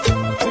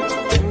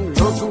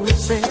 lo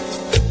dulce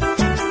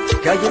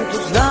que hay en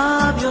tus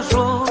labios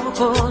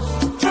rojos.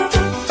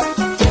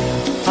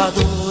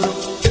 Adoro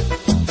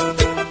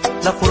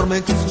la forma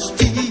en que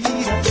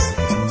suspiras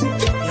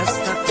y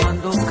hasta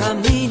cuando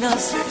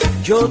caminas.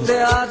 Yo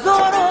te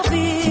adoro,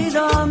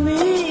 vida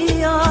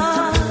mía.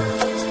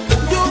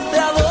 Yo te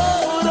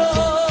adoro,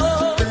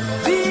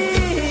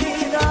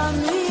 vida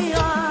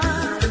mía.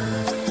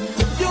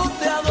 Yo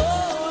te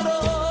adoro,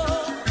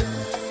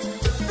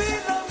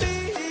 vida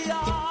mía.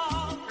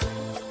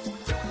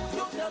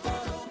 Yo te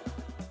adoro.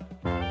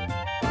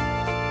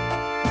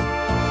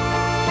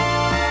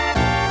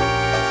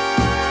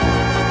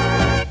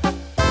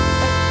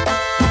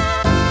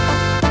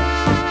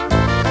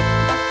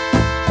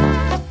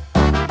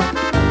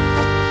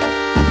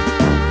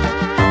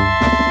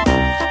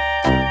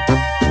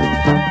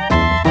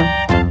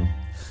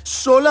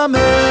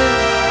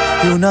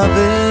 Solamente una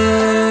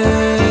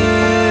vez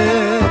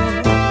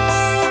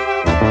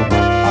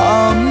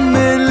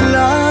amé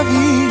la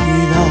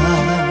vida,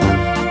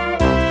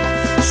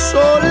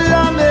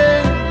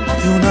 solamente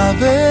una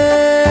vez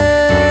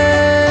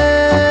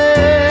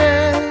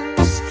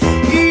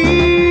y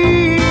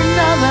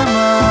nada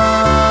más.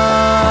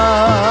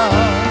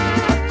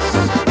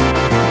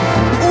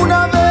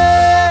 Una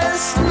vez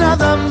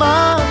nada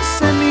más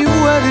en mi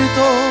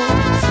huerto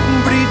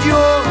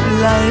brilló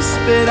la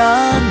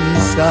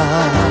esperanza,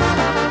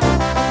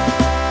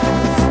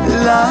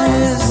 la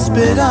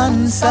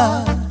esperanza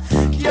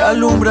que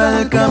alumbra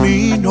el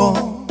camino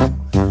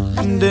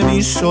de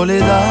mi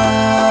soledad.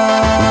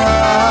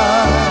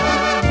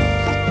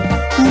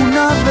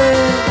 Una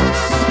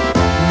vez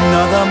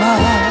nada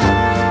más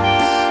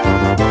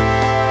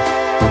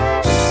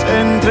se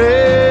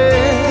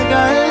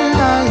entrega el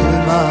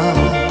alma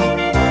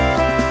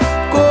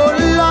con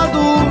la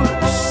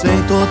dulce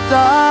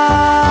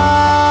total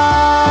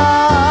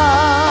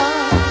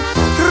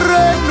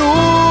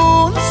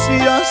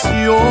renunciación.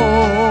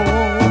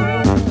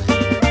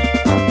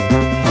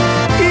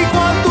 Y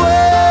cuando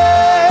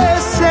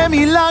ese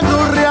milagro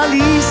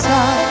realiza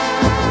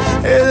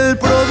el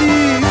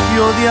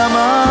prodigio de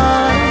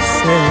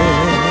amarse,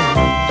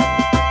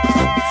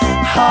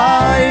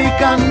 hay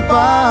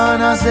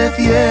campanas de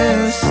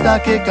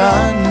fiesta que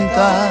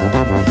cantan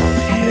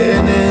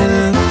en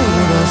el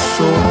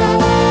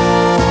corazón.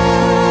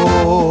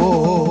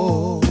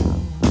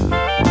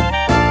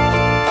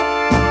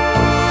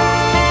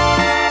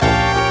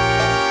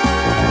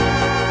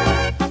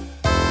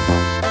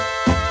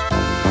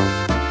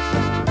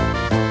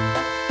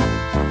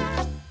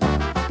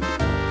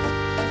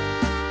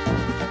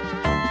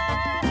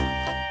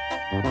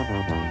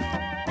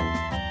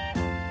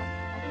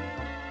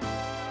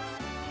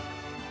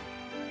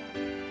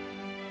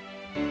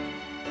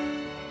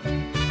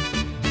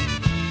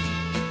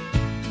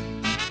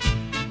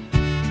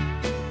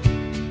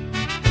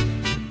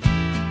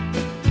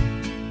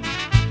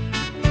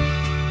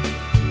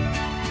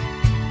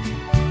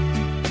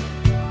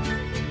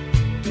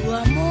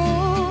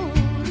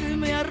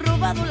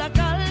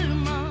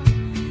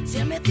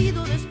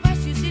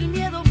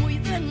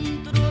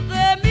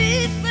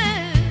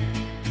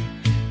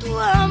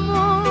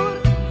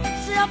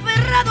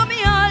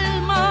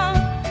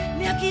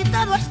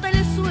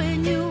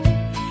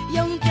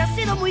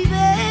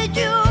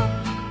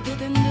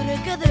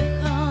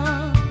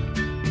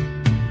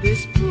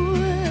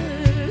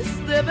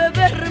 de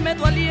beberme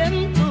tu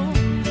aliento.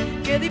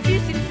 Qué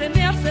difícil se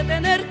me hace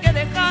tener que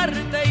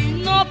dejarte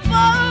y no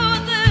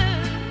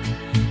poder.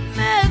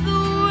 Me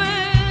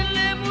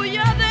duele muy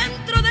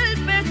adentro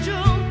del pecho,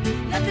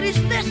 la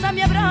tristeza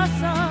me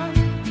abraza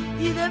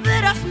y de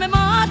veras me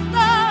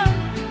mata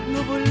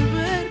no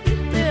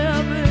volverte a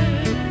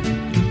ver.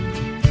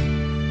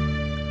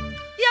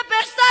 Y a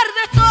pesar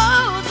de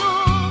todo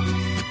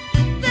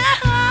te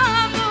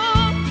amo,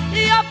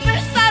 y a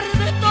pesar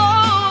de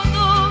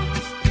todo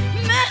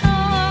me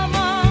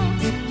amas,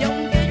 y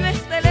aunque yo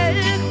esté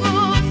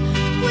lejos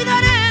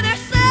cuidaré de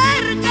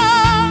cerca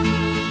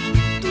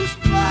tus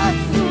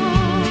pasos.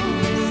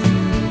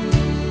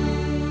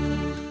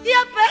 Y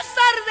a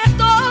pesar de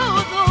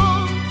todo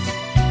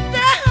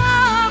te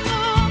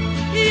amo,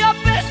 y a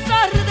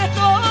pesar de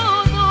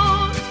todo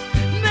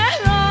me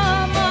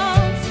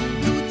amas.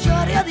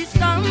 Lucharé a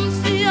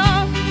distancia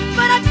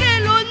para que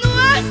lo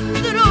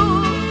nuestro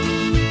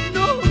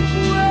no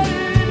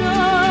muera.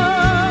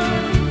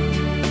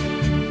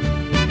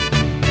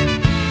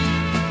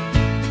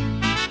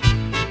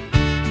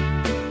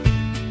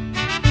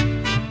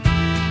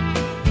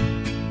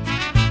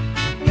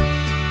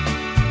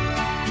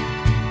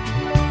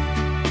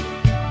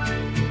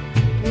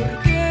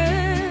 Porque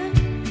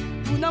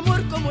un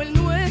amor como el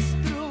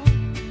nuestro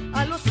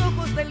a los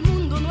ojos del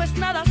mundo no es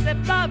nada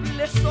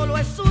aceptable, solo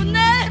es un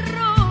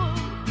error.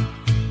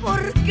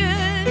 Porque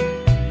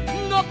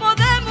no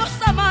podemos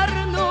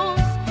amarnos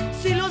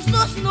si los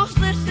dos nos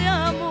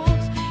deseamos,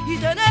 y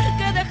tener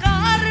que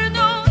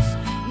dejarnos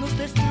nos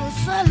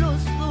destroza a los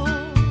dos.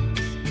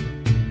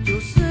 Yo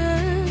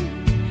sé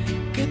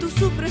que tú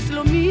sufres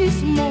lo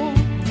mismo,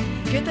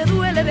 que te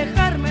duele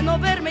dejarme, no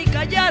verme y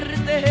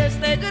callarte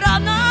este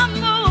gran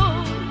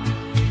amor.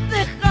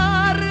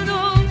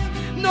 Dejarnos,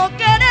 no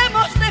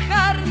queremos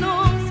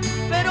dejarnos,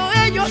 pero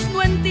ellos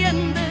no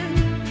entienden,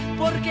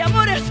 porque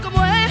amores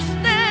como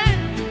este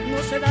no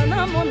se dan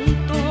a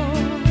montón.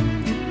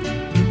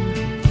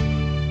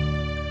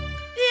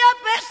 Y a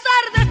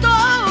pesar de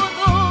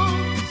todo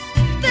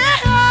te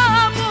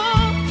amo,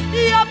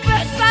 y a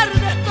pesar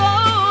de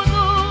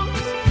todo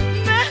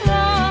me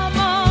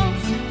amas,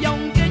 y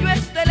aunque yo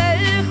esté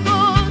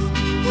lejos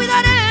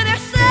cuidaré de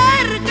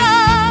cerca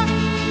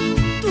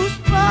tus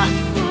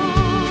pasos.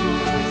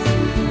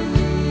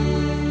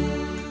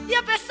 Y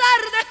a pesar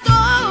de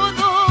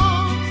todo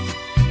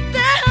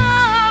te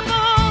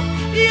amo,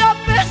 y a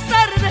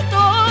pesar de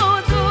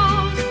todo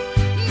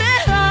me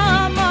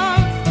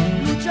amas.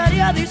 Lucharé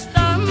a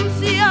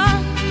distancia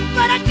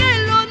para que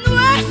lo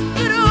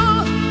nuestro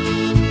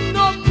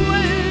no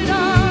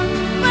muera,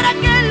 para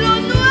que lo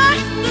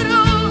nuestro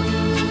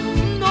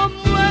no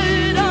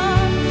muera.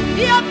 Y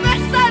a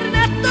pesar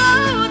de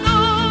todo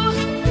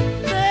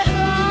te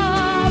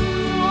amo.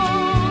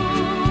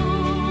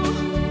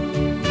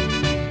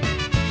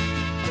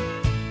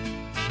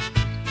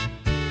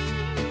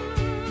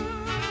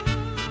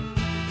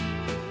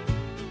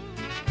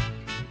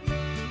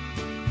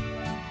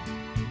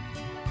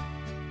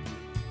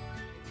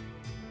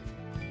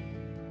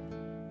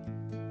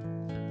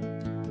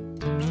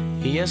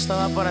 Y esta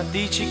va para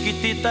ti,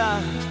 chiquitita.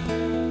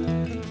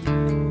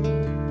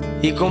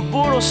 Y con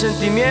puro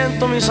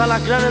sentimiento, mis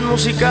alacranes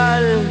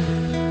musical.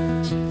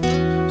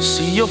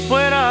 Si yo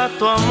fuera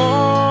tu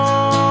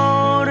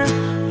amor,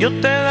 yo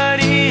te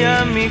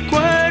daría mi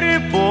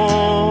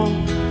cuerpo,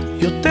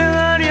 yo te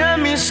daría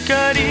mis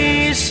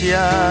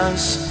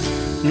caricias.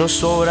 Nos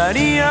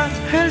sobraría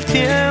el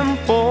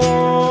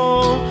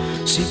tiempo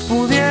si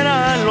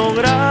pudiera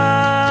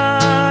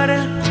lograr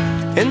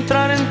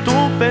entrar en tu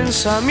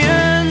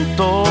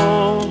pensamiento,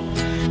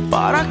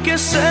 para que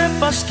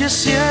sepas que es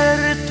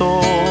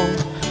cierto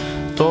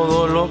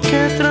todo lo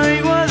que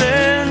traigo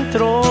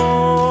adentro.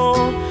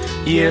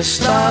 Y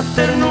esta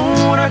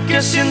ternura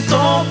que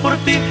siento por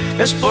ti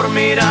es por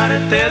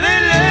mirarte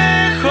de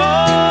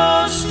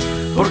lejos,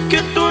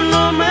 porque tú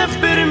no me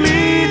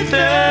permites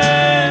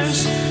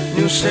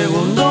ni un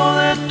segundo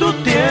de tu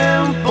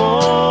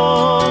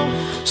tiempo.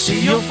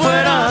 Si yo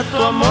fuera tu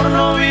amor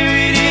no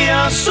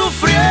viviría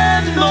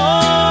sufriendo,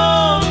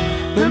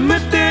 me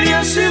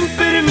metería sin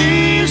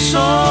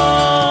permiso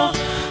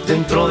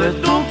dentro de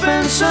tu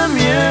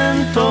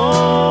pensamiento.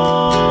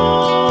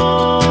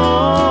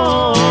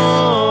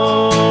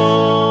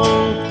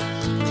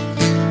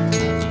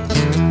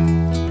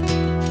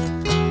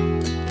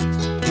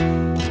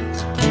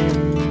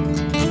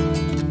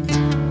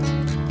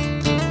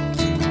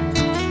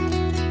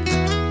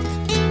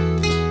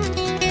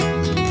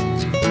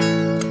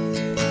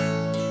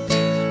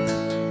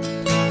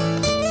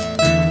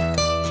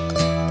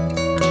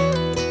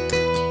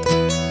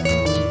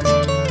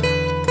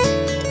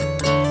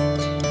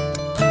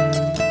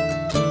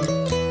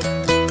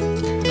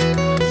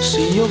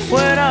 Si yo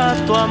fuera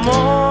tu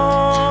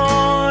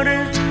amor,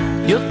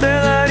 yo te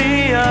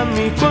daría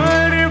mi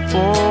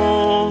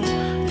cuerpo,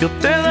 yo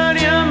te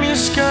daría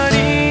mis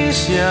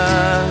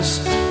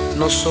caricias.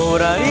 Nos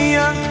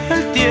sobraría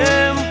el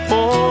tiempo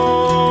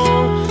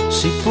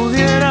si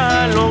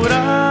pudiera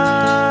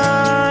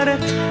lograr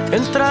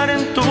entrar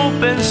en tu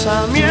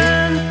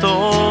pensamiento,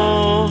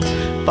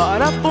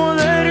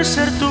 y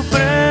ser tu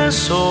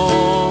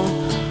preso,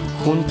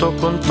 junto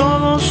con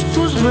todos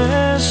tus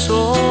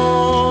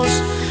besos.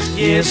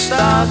 Y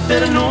esta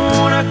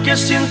ternura que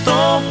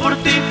siento por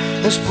ti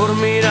es por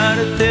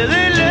mirarte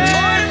de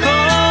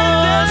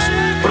lejos,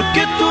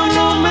 porque tú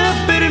no me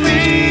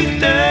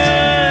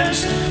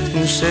permites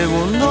un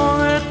segundo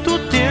de tu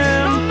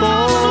tiempo.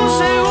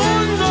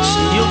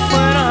 Si yo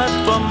fuera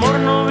tu amor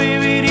no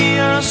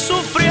viviría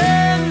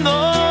sufriendo,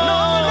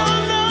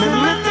 me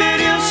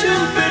metería sin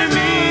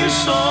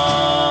permiso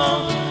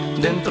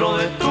dentro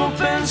de tu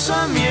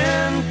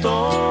pensamiento.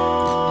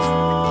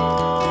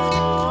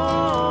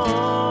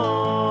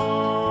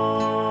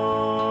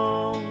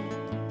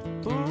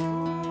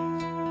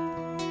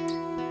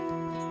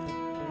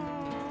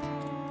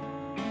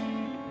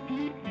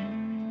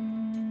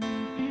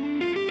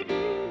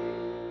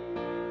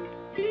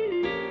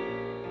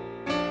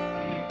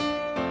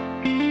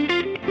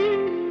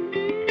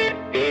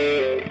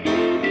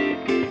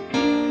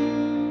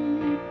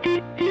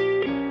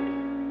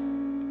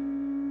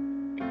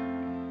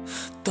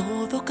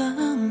 Todo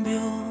cambió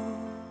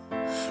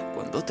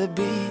cuando te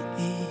vi,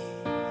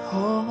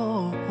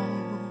 oh,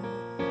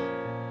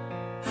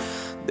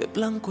 de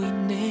blanco y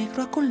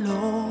negro a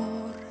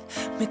color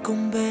me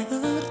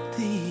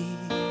convertí.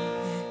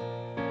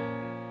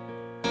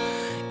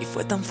 Y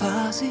fue tan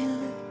fácil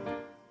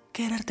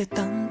quererte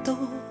tanto,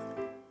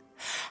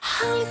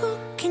 algo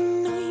que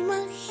no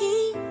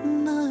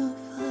imaginaba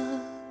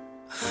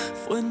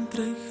fue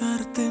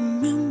entregarte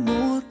mi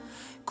amor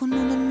con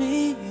una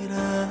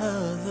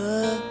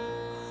mirada.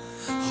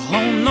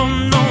 Oh, no,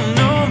 no,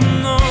 no,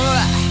 no.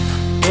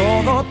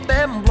 Todo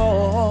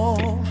tembló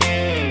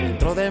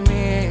dentro de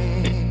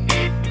mí.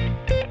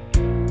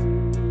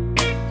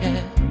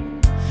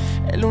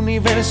 El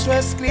universo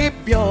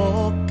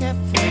escribió que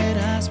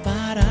fueras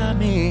para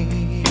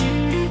mí.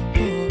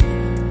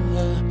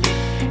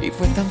 Y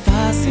fue tan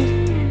fácil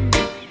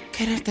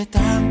quererte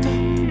tanto,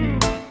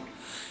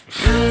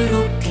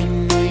 algo que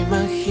no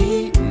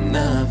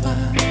imaginaba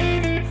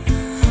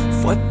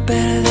fue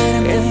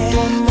perderme en tu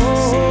amor.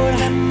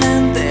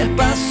 Simplemente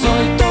pasó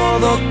y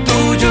todo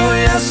tuyo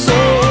ya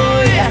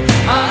soy.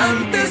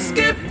 Antes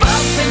que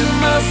pase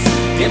más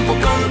tiempo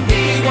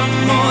contigo,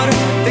 amor,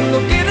 tengo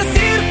que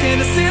decir que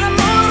eres el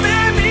amor de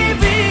mi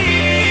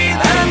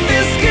vida.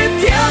 Antes que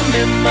te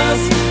ame más,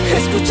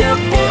 escucha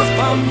por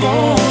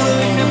favor,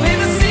 déjame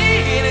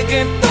decir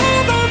que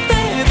todo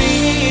te di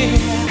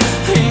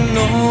y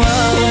no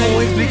hay cómo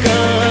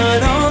explicar,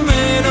 o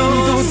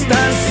menos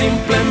tan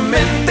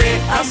simplemente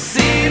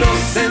así lo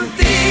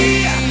sentí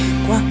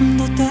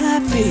cuando te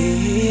vi.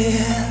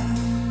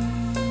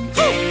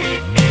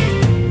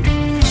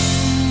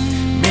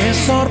 Me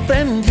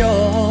sorprendió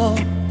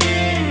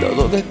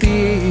todo de ti.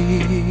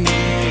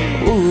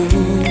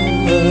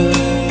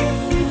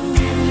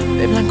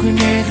 De blanco y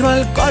negro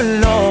al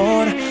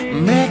color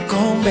me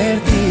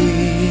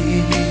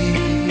convertí.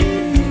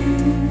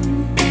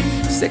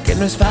 Sé que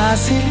no es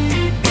fácil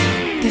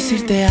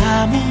decir te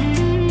amo,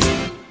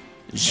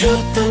 yo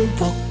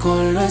tampoco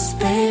lo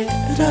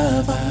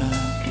esperaba,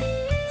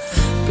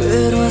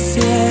 pero así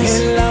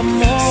es el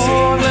amor.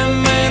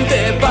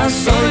 Simplemente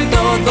pasó y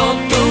todo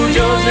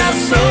tuyo ya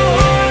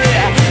soy.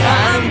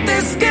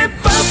 Antes que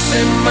pase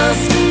más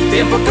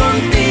tiempo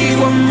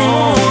contigo,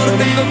 amor,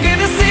 tengo que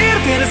decir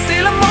que eres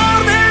el amor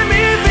de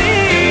mi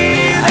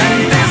vida.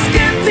 Antes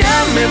que te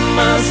ame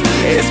más,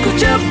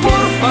 escucha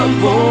por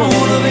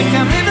favor,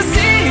 déjame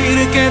decir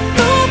que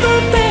todo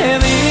te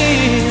di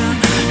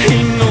y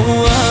no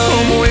hay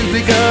cómo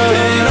explicar,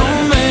 pero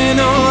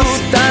menos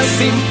tan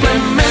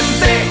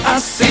simplemente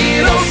así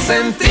lo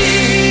sentí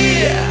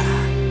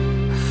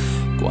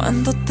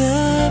cuando te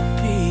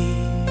vi.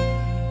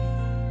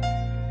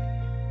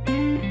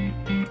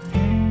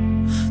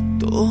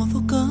 Todo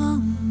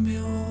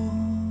cambió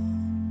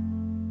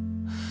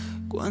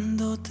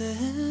cuando te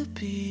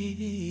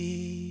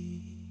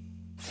vi.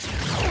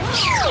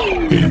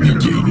 El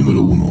DJ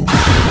número 1.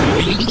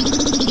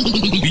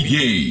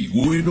 DJ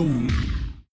Bueno.